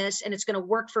fitness and it's going to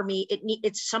work for me,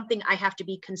 it's something I have to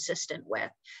be consistent with.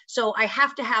 So I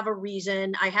have to have a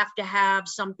reason. I have to have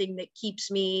something that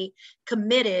keeps me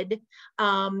committed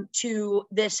to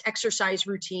this exercise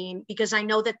routine, because I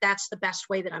know that that's the best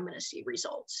way that I'm going to see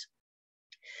results.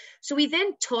 So we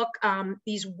then took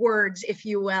these words, if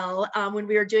you will, when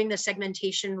we were doing the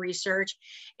segmentation research,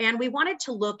 and we wanted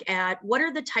to look at what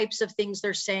are the types of things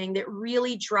they're saying that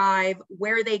really drive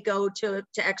where they go to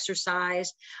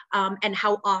exercise and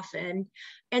how often.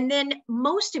 And then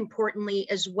most importantly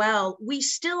as well, we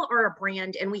still are a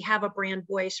brand and we have a brand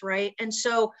voice, right? And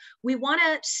so we want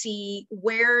to see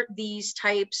where these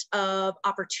types of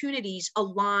opportunities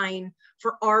align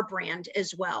for our brand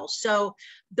as well. So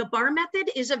the BAR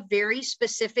method is a very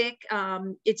specific,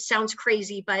 it sounds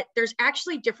crazy, but there's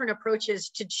actually different approaches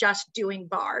to just doing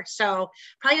BAR. So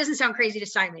probably doesn't sound crazy to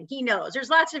Simon. He knows there's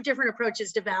lots of different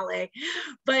approaches to ballet,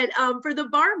 but for the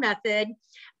BAR method,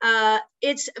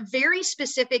 it's very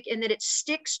specific in that it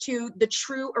sticks to the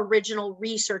true original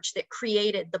research that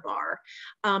created the BAR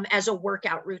as a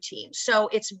workout routine. So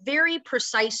it's very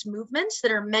precise movements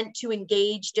that are meant to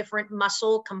engage different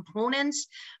muscle components.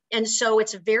 And so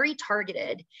it's very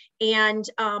targeted. And,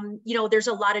 you know, there's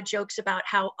a lot of jokes about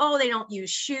how, oh, they don't use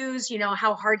shoes, you know,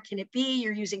 how hard can it be?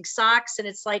 You're using socks. And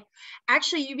it's like,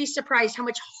 actually, you'd be surprised how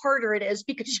much harder it is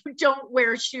because you don't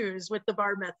wear shoes with the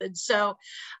BAR method. So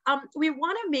we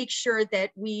want to make sure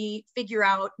that we figure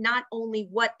out not only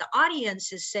what the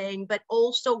audience is saying, but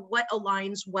also what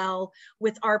aligns well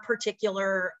with our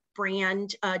particular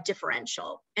brand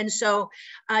differential. And so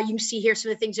you can see here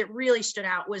some of the things that really stood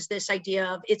out was this idea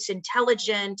of it's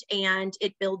intelligent and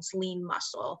it builds lean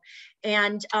muscle,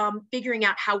 and figuring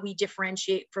out how we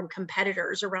differentiate from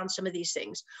competitors around some of these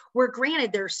things. Where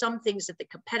granted, there are some things that the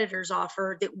competitors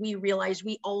offer that we realize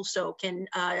we also can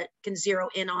zero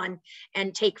in on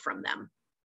and take from them.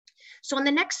 So on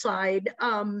the next slide,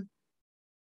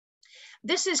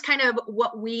 this is kind of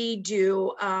what we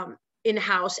do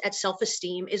in-house at Self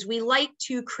Esteem. Is we like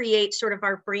to create sort of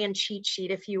our brand cheat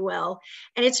sheet, if you will.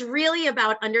 And it's really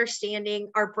about understanding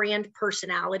our brand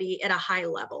personality at a high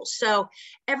level. So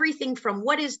everything from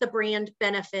what is the brand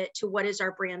benefit to what is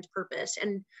our brand purpose.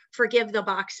 And forgive the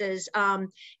boxes.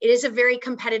 It is a very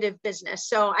competitive business.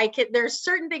 So there's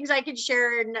certain things I can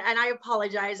share, and I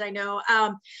apologize, I know.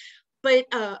 But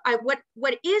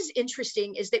what is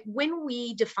interesting is that when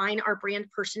we define our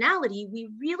brand personality, we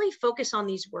really focus on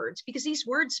these words because these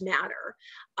words matter,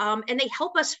 and they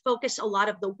help us focus a lot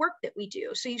of the work that we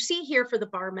do. So you see here for the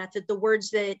BAR method, the words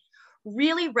that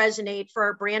really resonate for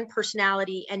our brand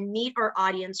personality and meet our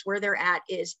audience where they're at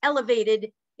is elevated,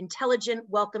 intelligent,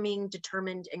 welcoming,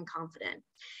 determined, and confident.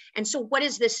 And so what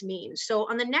does this mean? So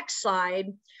on the next slide,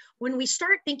 when we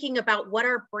start thinking about what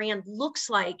our brand looks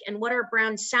like and what our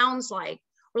brand sounds like,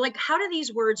 we're like, how do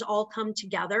these words all come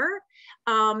together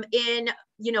in,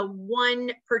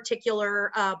 one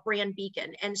particular brand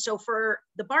beacon? And so for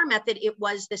the bar method, it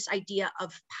was this idea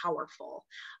of powerful.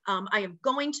 I am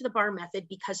going to the bar method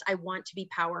because I want to be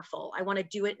powerful. I want to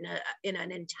do it in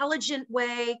an intelligent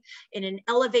way, in an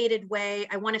elevated way.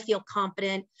 I want to feel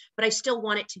confident, but I still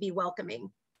want it to be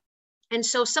welcoming. And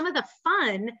so some of the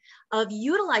fun of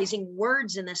utilizing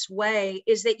words in this way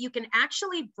is that you can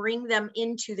actually bring them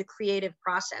into the creative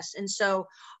process. And so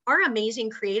our amazing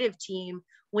creative team,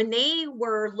 when they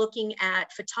were looking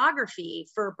at photography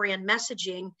for brand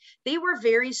messaging, they were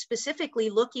very specifically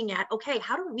looking at, okay,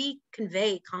 how do we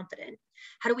convey confident?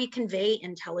 How do we convey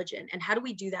intelligent? And how do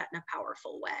we do that in a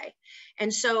powerful way?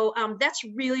 And so that's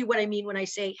really what I mean when I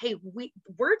say, hey,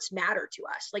 words matter to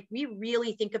us. Like, we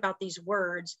really think about these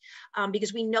words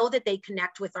because we know that they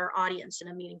connect with our audience in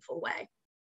a meaningful way.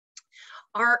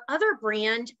 Our other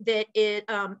brand that is,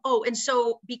 and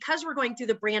so because we're going through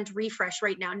the brand refresh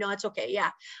right now, no, it's okay, yeah.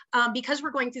 Because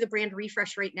we're going through the brand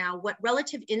refresh right now, what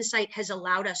Relative Insight has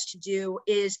allowed us to do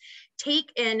is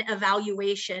take an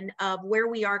evaluation of where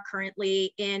we are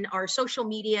currently in our social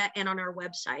media and on our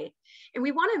website. And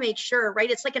we want to make sure, right,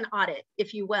 it's like an audit,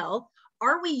 if you will.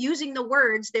 Are we using the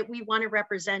words that we want to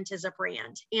represent as a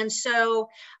brand? And so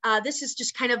this is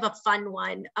just kind of a fun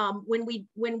one. When we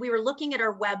were looking at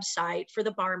our website for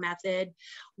the bar method,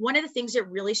 one of the things that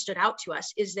really stood out to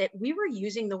us is that we were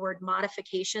using the word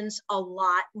modifications a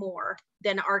lot more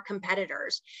than our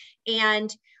competitors.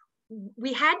 And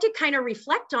we had to kind of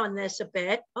reflect on this a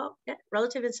bit. Oh, yeah,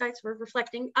 Relative Insights, we're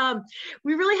reflecting.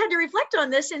 We really had to reflect on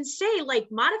this and say, like,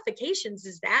 modifications,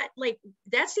 is that, like,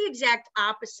 that's the exact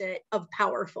opposite of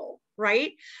powerful,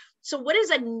 right? So what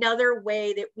is another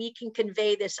way that we can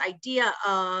convey this idea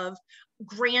of,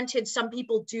 granted, some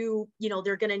people do,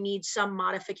 they're going to need some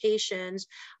modifications,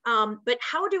 but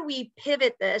how do we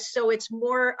pivot this so it's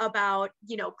more about,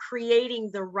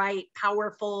 creating the right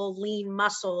powerful lean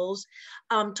muscles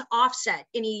to offset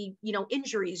any,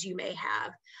 injuries you may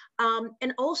have.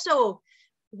 And also,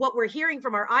 what we're hearing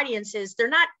from our audience is they're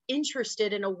not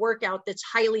interested in a workout that's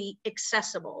highly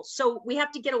accessible. So we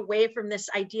have to get away from this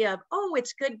idea of, oh,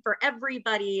 it's good for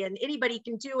everybody and anybody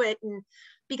can do it. And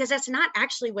because that's not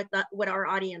actually what our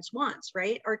audience wants,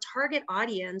 right? Our target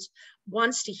audience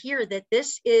wants to hear that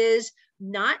this is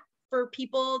not for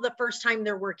people the first time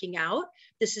they're working out.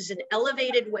 This is an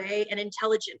elevated way, an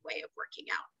intelligent way of working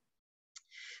out.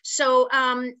 So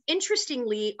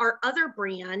interestingly, our other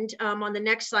brand on the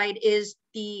next slide is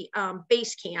the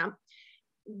Basecamp.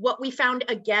 What we found,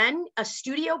 again, a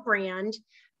studio brand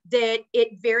that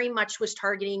it very much was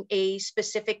targeting a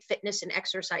specific fitness and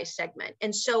exercise segment.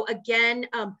 And so again,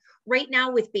 right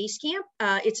now with Basecamp,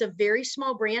 it's a very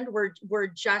small brand. We're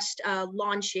just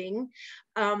launching.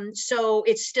 So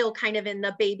it's still kind of in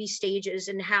the baby stages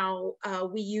in how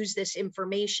we use this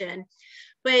information.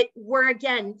 But we're,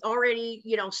 again, already,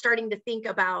 starting to think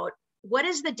about what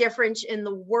is the difference in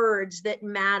the words that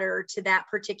matter to that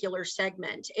particular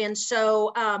segment. And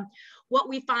so what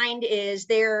we find is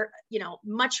they're,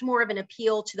 much more of an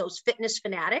appeal to those fitness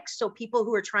fanatics. So people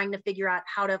who are trying to figure out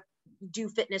how to do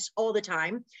fitness all the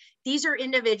time. These are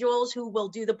individuals who will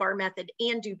do the bar method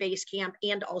and do Basecamp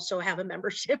and also have a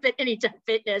membership at Anytime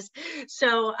Fitness.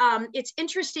 So it's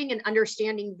interesting in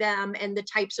understanding them and the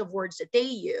types of words that they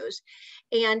use.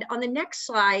 And on the next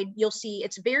slide, you'll see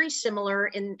it's very similar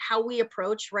in how we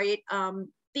approach, right?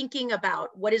 Thinking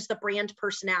about what is the brand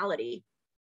personality.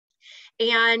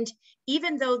 And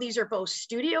even though these are both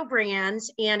studio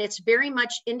brands and it's very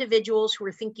much individuals who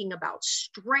are thinking about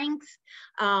strength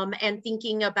and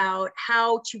thinking about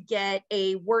how to get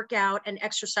a workout and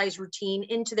exercise routine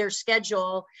into their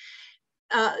schedule,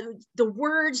 the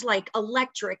words like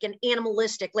electric and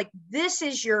animalistic, like this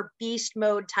is your beast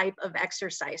mode type of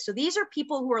exercise. So these are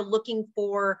people who are looking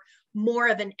for more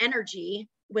of an energy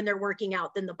when they're working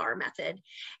out than the bar method.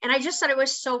 And I just thought it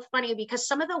was so funny because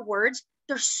some of the words,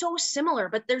 they're so similar,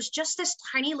 but there's just this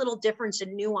tiny little difference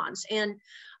in nuance. And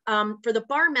for the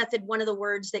bar method, one of the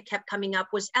words that kept coming up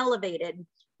was elevated.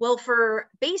 Well, for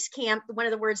Basecamp, one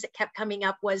of the words that kept coming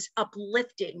up was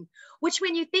uplifting, which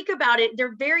when you think about it,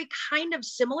 they're very kind of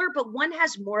similar, but one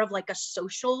has more of like a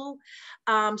social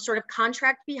sort of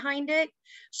contract behind it.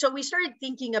 So we started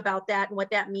thinking about that and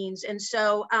what that means. And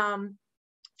so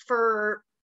for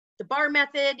the bar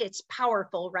method, it's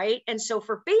powerful, right? And so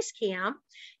for Basecamp,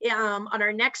 on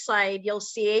our next slide, you'll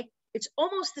see it's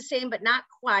almost the same, but not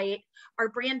quite. Our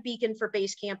brand beacon for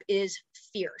Basecamp is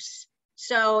fierce.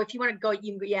 So if you want to go,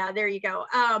 yeah, there you go.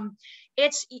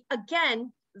 It's,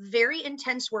 again, very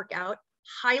intense workout,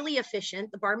 highly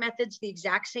efficient. The bar method's the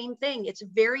exact same thing. It's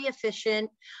very efficient.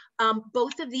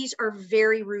 Both of these are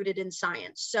very rooted in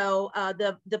science. So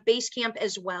the base camp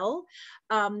as well,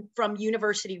 from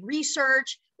university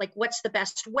research, like what's the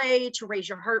best way to raise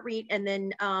your heart rate, and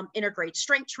then integrate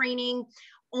strength training,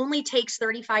 only takes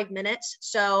 35 minutes.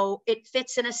 So it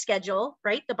fits in a schedule,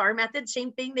 right? The bar method,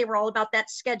 same thing. They were all about that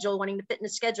schedule, wanting to fit in a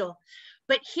schedule.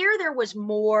 But here there was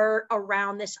more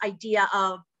around this idea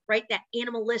of, right, that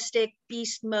animalistic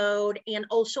beast mode, and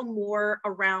also more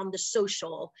around the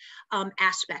social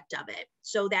aspect of it.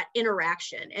 So that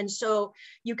interaction. And so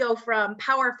you go from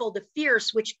powerful to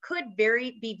fierce, which could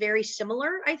be very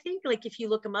similar, I think. Like if you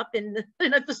look them up in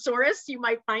a thesaurus, you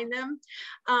might find them.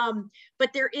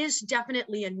 But there is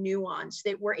definitely a nuance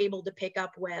that we're able to pick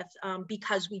up with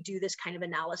because we do this kind of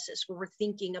analysis where we're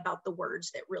thinking about the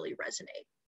words that really resonate.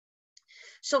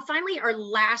 So finally, our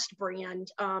last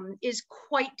brand is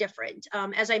quite different.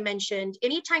 As I mentioned,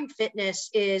 Anytime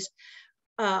Fitness is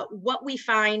what we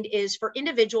find is for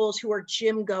individuals who are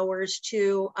gym goers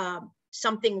to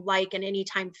something like an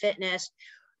Anytime Fitness,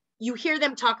 you hear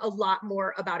them talk a lot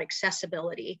more about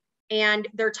accessibility. And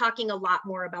they're talking a lot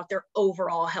more about their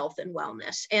overall health and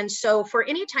wellness. And so for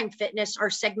Anytime Fitness, our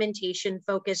segmentation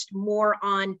focused more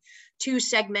on two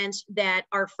segments that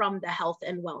are from the health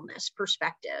and wellness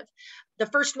perspective. The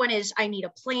first one is I need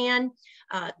a plan.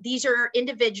 These are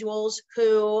individuals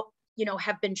who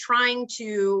have been trying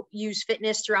to use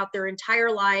fitness throughout their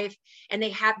entire life, and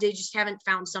they just haven't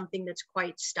found something that's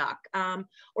quite stuck,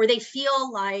 or they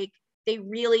feel like they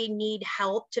really need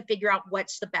help to figure out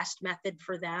what's the best method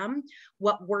for them,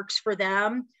 what works for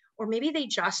them, or maybe they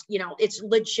just, it's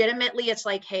legitimately, it's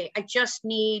like, hey, I just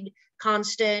need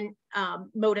constant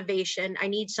motivation. I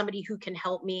need somebody who can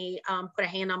help me put a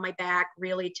hand on my back,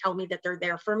 really tell me that they're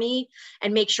there for me,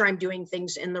 and make sure I'm doing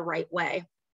things in the right way.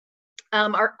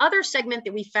 Our other segment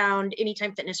that we found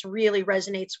Anytime Fitness really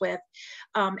resonates with,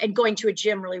 and going to a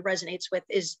gym really resonates with,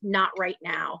 is Not Right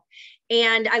Now.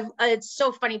 And it's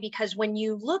so funny because when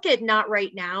you look at Not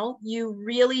Right Now, you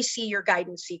really see your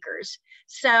guidance seekers.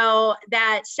 So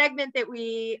that segment that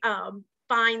we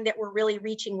find that we're really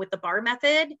reaching with the bar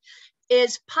method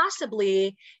is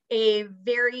possibly a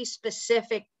very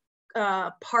specific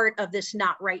part of this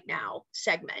Not Right Now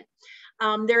segment.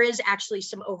 There is actually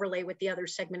some overlay with the other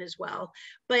segment as well.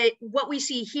 But what we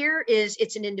see here is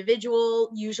it's an individual,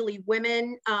 usually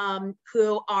women,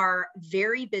 who are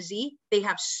very busy. They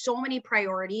have so many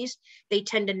priorities. They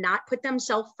tend to not put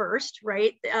themselves first,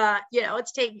 right? We got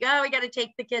to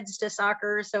take the kids to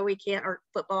soccer, so we can't, or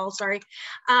football, sorry.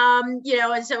 And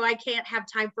so I can't have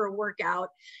time for a workout.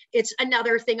 It's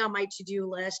another thing on my to-do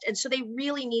list. And so they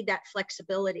really need that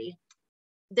flexibility.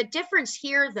 The difference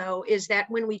here, though, is that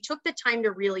when we took the time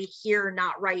to really hear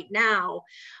Not Right Now,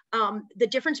 the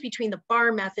difference between the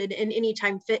bar method and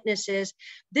Anytime Fitness is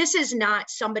this is not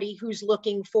somebody who's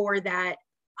looking for that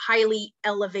highly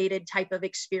elevated type of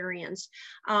experience.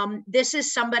 This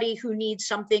is somebody who needs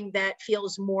something that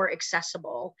feels more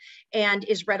accessible and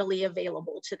is readily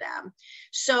available to them.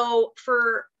 So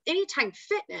for Anytime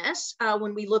Fitness,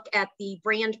 when we look at the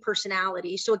brand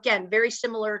personality, so again, very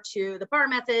similar to the bar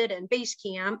method and base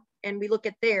camp, and we look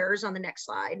at theirs on the next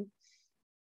slide.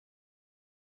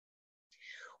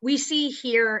 We see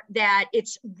here that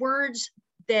it's words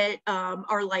that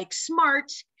are like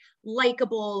smart,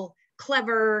 likable,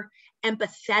 clever,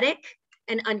 empathetic,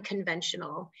 and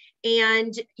unconventional.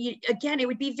 And again, it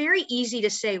would be very easy to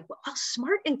say, well,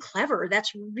 smart and clever,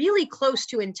 that's really close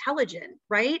to intelligent,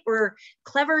 right? Or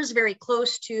clever is very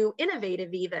close to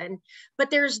innovative even.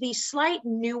 But there's these slight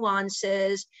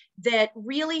nuances that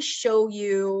really show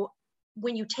you,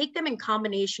 when you take them in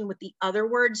combination with the other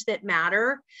words that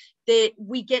matter, that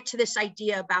we get to this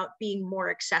idea about being more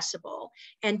accessible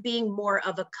and being more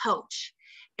of a coach.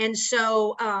 And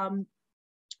so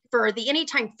for the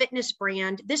Anytime Fitness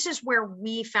brand, this is where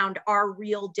we found our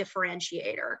real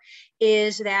differentiator,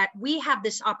 is that we have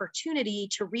this opportunity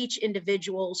to reach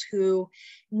individuals who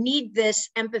need this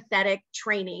empathetic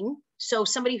training. So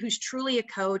somebody who's truly a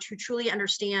coach, who truly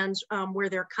understands where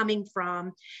they're coming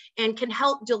from and can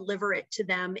help deliver it to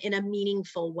them in a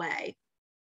meaningful way.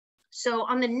 So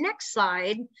on the next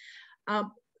slide,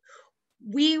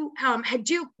 we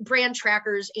do brand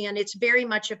trackers, and it's very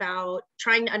much about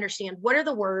trying to understand what are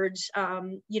the words,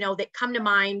 that come to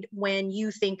mind when you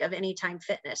think of Anytime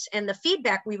Fitness. And the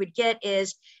feedback we would get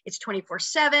is it's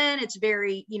 24/7, it's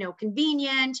very,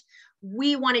 convenient.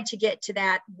 we wanted to get to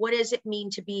that. What does it mean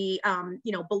to be,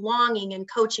 belonging and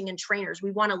coaching and trainers?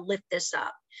 We want to lift this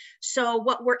up. So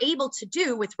what we're able to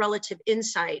do with Relative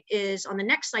Insight is, on the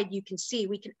next slide, you can see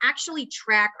we can actually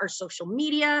track our social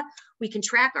media, we can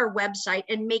track our website,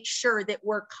 and make sure that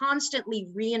we're constantly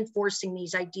reinforcing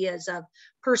these ideas of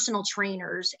personal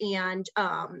trainers and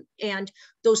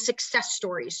those success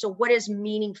stories. So what is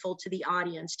meaningful to the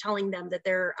audience? Telling them that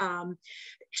they're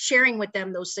sharing with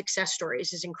them those success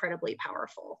stories is incredibly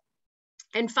powerful.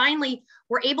 And finally,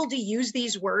 we're able to use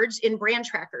these words in brand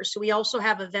trackers. So we also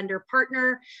have a vendor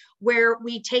partner where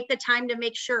we take the time to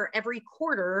make sure every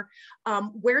quarter,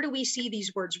 where do we see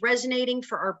these words resonating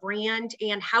for our brand,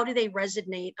 and how do they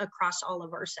resonate across all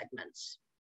of our segments?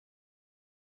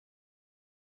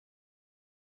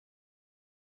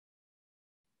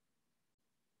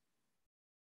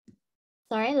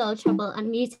 Sorry, a little trouble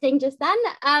unmuting just then.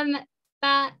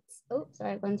 But, oh,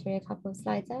 sorry, I've gone through a couple of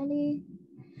slides early.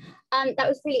 That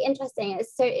was really interesting.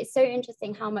 It's so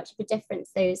interesting how much of a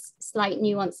difference those slight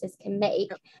nuances can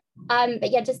make.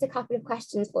 But yeah, just a couple of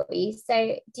questions for you.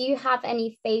 So do you have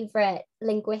any favorite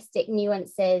linguistic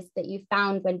nuances that you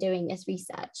found when doing this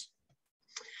research?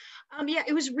 Yeah,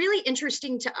 it was really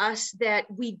interesting to us that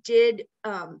we did,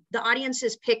 the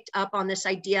audiences picked up on this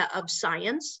idea of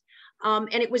science.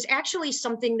 And it was actually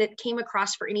something that came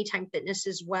across for Anytime Fitness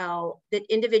as well, that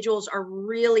individuals are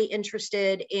really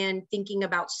interested in thinking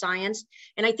about science.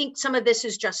 And I think some of this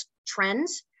is just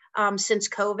trends since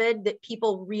COVID, that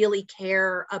people really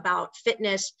care about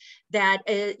fitness that,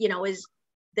 is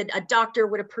that a doctor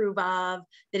would approve of,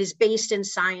 that is based in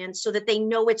science, so that they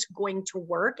know it's going to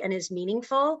work and is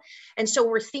meaningful. And so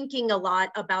we're thinking a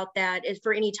lot about that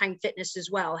for Anytime Fitness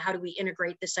as well. How do we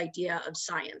integrate this idea of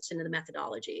science into the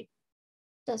methodology?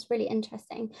 That's really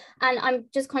interesting. And I'm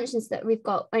just conscious that we've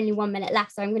got only 1 minute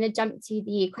left, so I'm going to jump to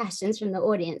the questions from the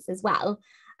audience as well.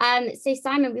 So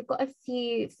Simon, we've got a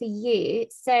few for you.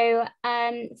 So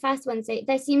first one, so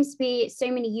there seems to be so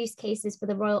many use cases for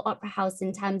the Royal Opera House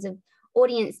in terms of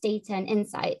audience data and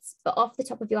insights, but off the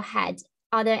top of your head,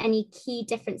 are there any key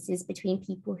differences between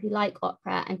people who like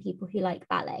opera and people who like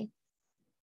ballet?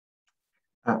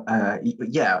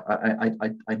 Yeah,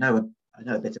 I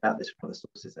know a bit about this from other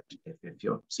sources. Actually, if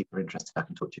you're super interested, I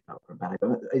can talk to you about ballet.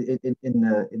 But in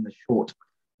the short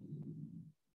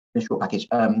package,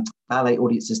 ballet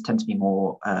audiences tend to be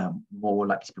more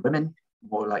likely to be women,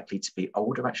 more likely to be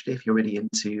older. Actually, if you're really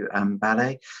into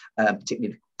ballet,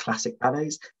 particularly classic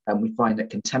ballets, we find that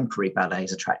contemporary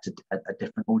ballets attract a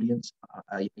different audience,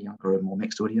 a younger and more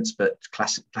mixed audience, but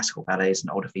classical ballets an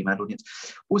older female audience.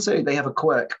 Also, they have a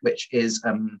quirk, which is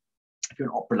if you're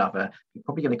an opera lover, you're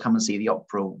probably going to come and see the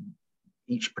opera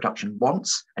each production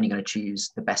once, and you're going to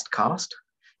choose the best cast.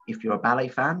 If you're a ballet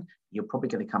fan, you're probably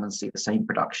going to come and see the same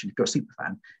production. If you're a super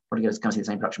fan, probably going to come and see the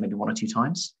same production maybe 1 or 2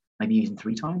 times, maybe even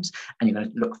 3 times, and you're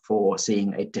going to look for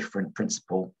seeing a different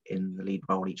principal in the lead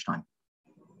role each time.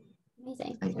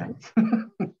 Amazing. There you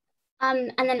go.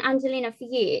 And then Angelina, for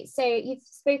you, so you've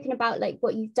spoken about like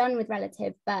what you've done with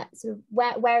Relative, but sort of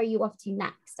where are you off to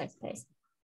next, I suppose?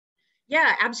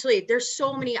 Yeah, absolutely. There's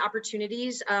so many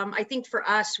opportunities. I think for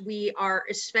us, we are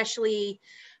especially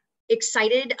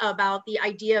excited about the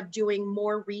idea of doing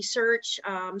more research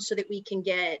so that we can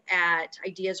get at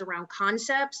ideas around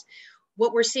concepts.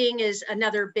 What we're seeing is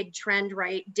another big trend,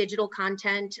 right? Digital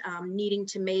content, needing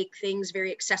to make things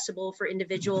very accessible for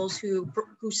individuals who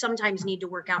sometimes need to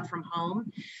work out from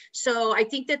home. So I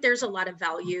think that there's a lot of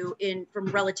value from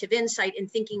Relative Insight in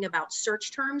thinking about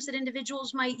search terms that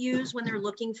individuals might use when they're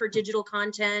looking for digital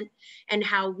content, and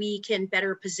how we can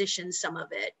better position some of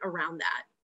it around that.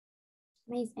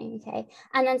 Amazing. Okay.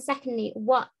 And then secondly,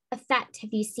 what effect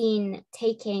have you seen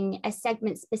taking a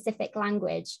segment specific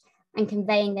language and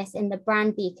conveying this in the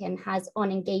brand beacon has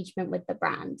on engagement with the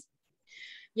brand?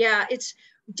 Yeah, it's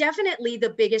definitely the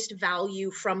biggest value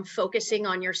from focusing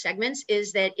on your segments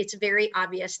is that it's very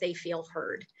obvious they feel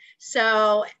heard.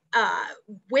 So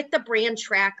with the brand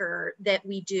tracker that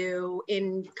we do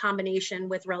in combination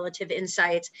with Relative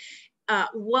Insights,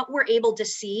 what we're able to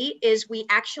see is we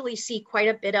actually see quite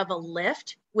a bit of a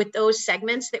lift with those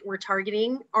segments that we're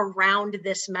targeting around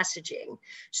this messaging.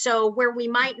 So where we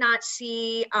might not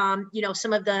see,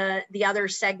 some of the other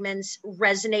segments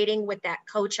resonating with that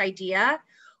coach idea,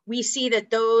 we see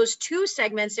that those 2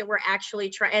 segments that we're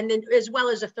actually trying, and then as well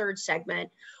as a 3rd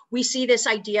segment, we see this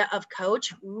idea of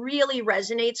coach really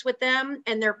resonates with them,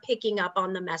 and they're picking up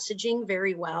on the messaging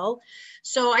very well.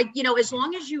 So as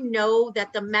long as you know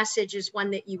that the message is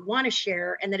one that you want to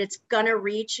share and that it's going to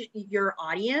reach your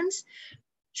audience,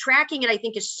 tracking it, I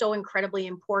think, is so incredibly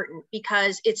important,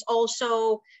 because it's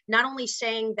also not only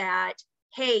saying that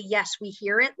hey, yes, we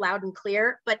hear it loud and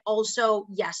clear, but also,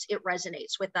 yes, it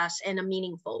resonates with us in a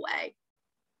meaningful way.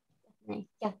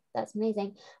 Yeah, that's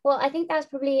amazing. Well, I think that's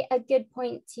probably a good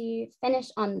point to finish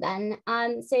on then.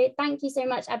 So thank you so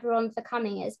much, everyone, for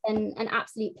coming. It's been an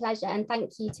absolute pleasure, and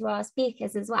thank you to our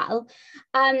speakers as well.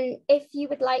 If you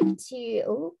would like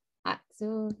to,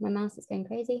 my mouse is going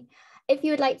crazy. If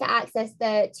you would like to access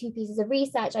the 2 pieces of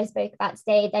research I spoke about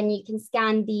today, then you can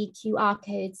scan the QR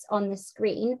codes on the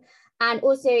screen. And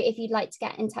also, if you'd like to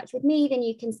get in touch with me, then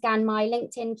you can scan my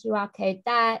LinkedIn QR code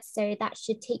there. So that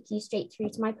should take you straight through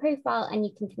to my profile and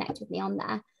you can connect with me on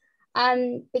there.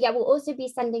 But yeah, we'll also be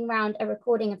sending around a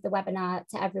recording of the webinar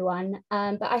to everyone.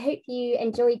 But I hope you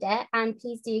enjoyed it, and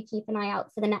please do keep an eye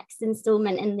out for the next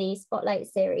installment in the Spotlight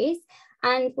series.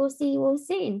 And we'll see you all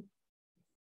soon.